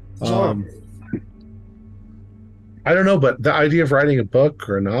 Sure. I don't know, but the idea of writing a book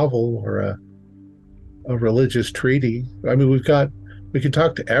or a novel or a religious treaty. I mean, we can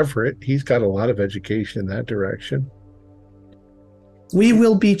talk to Everett. He's got a lot of education in that direction. We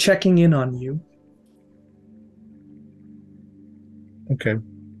will be checking in on you. Okay.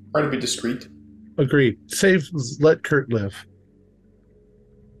 Try to be discreet. Agreed. Let Kurt live.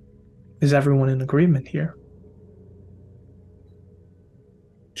 Is everyone in agreement here?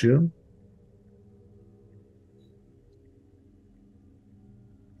 June?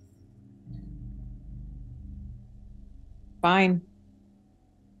 Fine.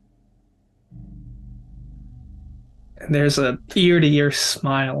 And there's a ear-to-ear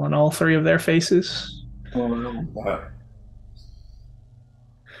smile on all three of their faces. Oh, no.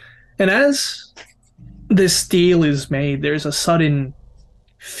 And as this deal is made, there's a sudden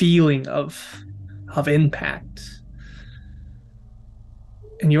feeling of impact.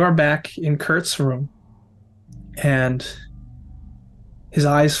 And you are back in Kurt's room, and his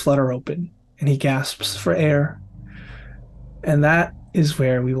eyes flutter open, and he gasps for air. And that is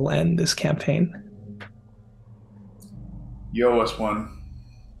where we will end this campaign. You owe us one,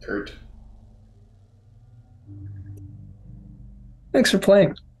 Kurt. Thanks for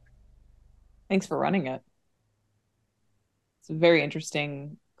playing. Thanks for running it. It's a very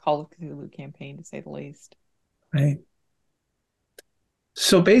interesting Call of Cthulhu campaign, to say the least. Right.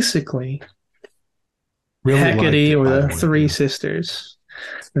 So basically, Really Hecate, or by the way, three yeah. sisters,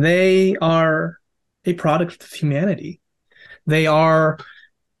 they are a product of humanity. They are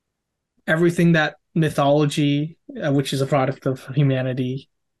everything that mythology, which is a product of humanity,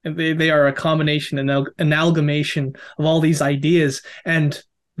 they are a combination, an amalgamation of all these ideas. And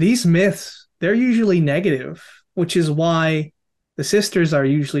these myths, they're usually negative, which is why the sisters are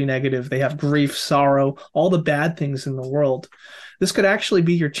usually negative. They have grief, sorrow, all the bad things in the world. This could actually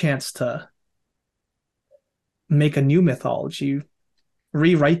be your chance to make a new mythology,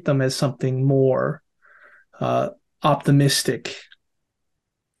 rewrite them as something more optimistic.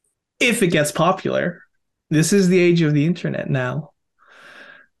 If it gets popular. This is the age of the internet now.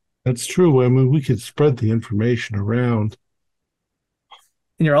 That's true. I mean, we could spread the information around.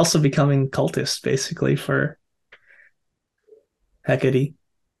 And you're also becoming cultists, basically, for Hecate.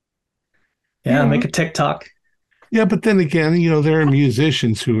 Yeah, make a TikTok. Yeah, but then again, there are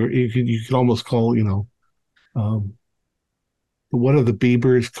musicians who are you could almost call, what are the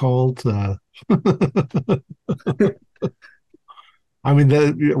Biebers called? I mean,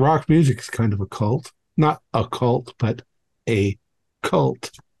 the rock music is kind of a cult. Not a cult, but a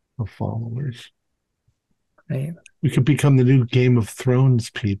cult of followers. Right. We could become the new Game of Thrones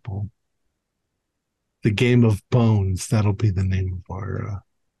people. The Game of Bones. That'll be the name of our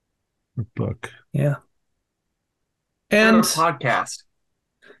book. Yeah. And podcast.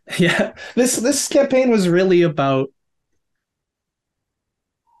 Yeah, this campaign was really about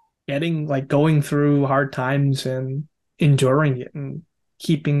going through hard times and enduring it and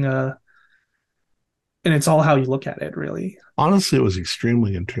keeping and it's all how you look at it, really. Honestly, it was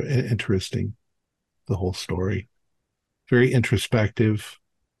extremely interesting, the whole story. Very introspective,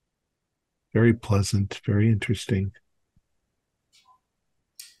 very pleasant, very interesting.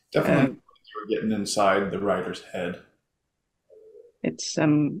 Definitely you're getting inside the writer's head. It's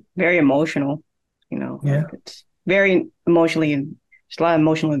very emotional, Yeah. it's very emotionally, and there's a lot of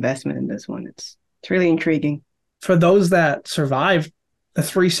emotional investment in this one. It's really intriguing. For those that survived, the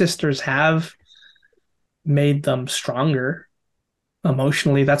three sisters have made them stronger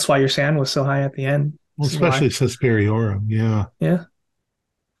emotionally. That's why your sand was so high at the end. Well, especially Suspiriorum, yeah. Yeah.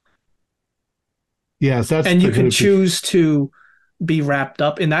 Yes, that's and you can choose to be wrapped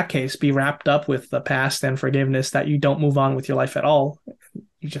up, in that case, be wrapped up with the past and forgiveness that you don't move on with your life at all.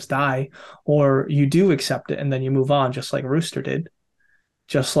 You just die, or you do accept it and then you move on, just like Rooster did,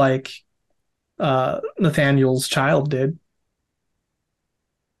 just like Nathaniel's child did.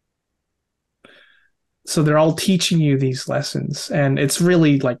 So they're all teaching you these lessons, and it's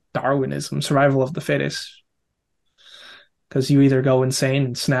really like Darwinism, survival of the fittest, because you either go insane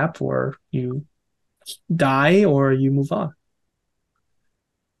and snap, or you die, or you move on.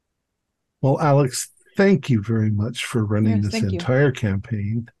 Well, Alex, thank you very much for running this entire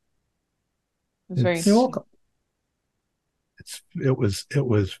campaign. It was very You're welcome. It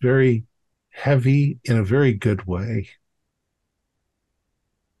was very heavy in a very good way.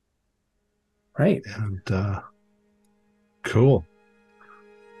 Right. And cool.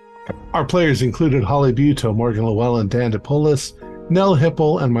 Our players included Holly Buto, Morgan Llewellyn, Dan DePolis, Nell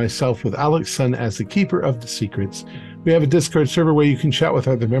Hipple, and myself, with Alex Sun as the keeper of the secrets. We have a Discord server where you can chat with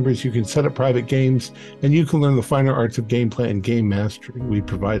other members, you can set up private games, and you can learn the finer arts of gameplay and game mastery. We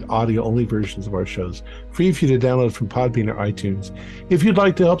provide audio-only versions of our shows, free for you to download from Podbean or iTunes. If you'd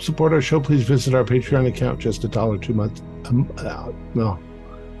like to help support our show, please visit our Patreon account. Just $1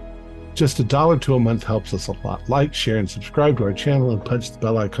 to a month helps us a lot. Like, share, and subscribe to our channel, and punch the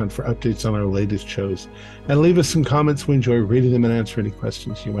bell icon for updates on our latest shows. And leave us some comments. We enjoy reading them and answer any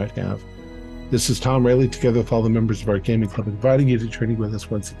questions you might have. This is Tom Rayleigh, together with all the members of our gaming club, inviting you to journey with us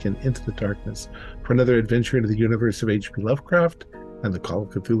once again into the darkness for another adventure into the universe of H.P. Lovecraft and the Call of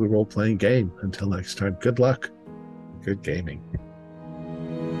Cthulhu role-playing game. Until next time, good luck, good gaming.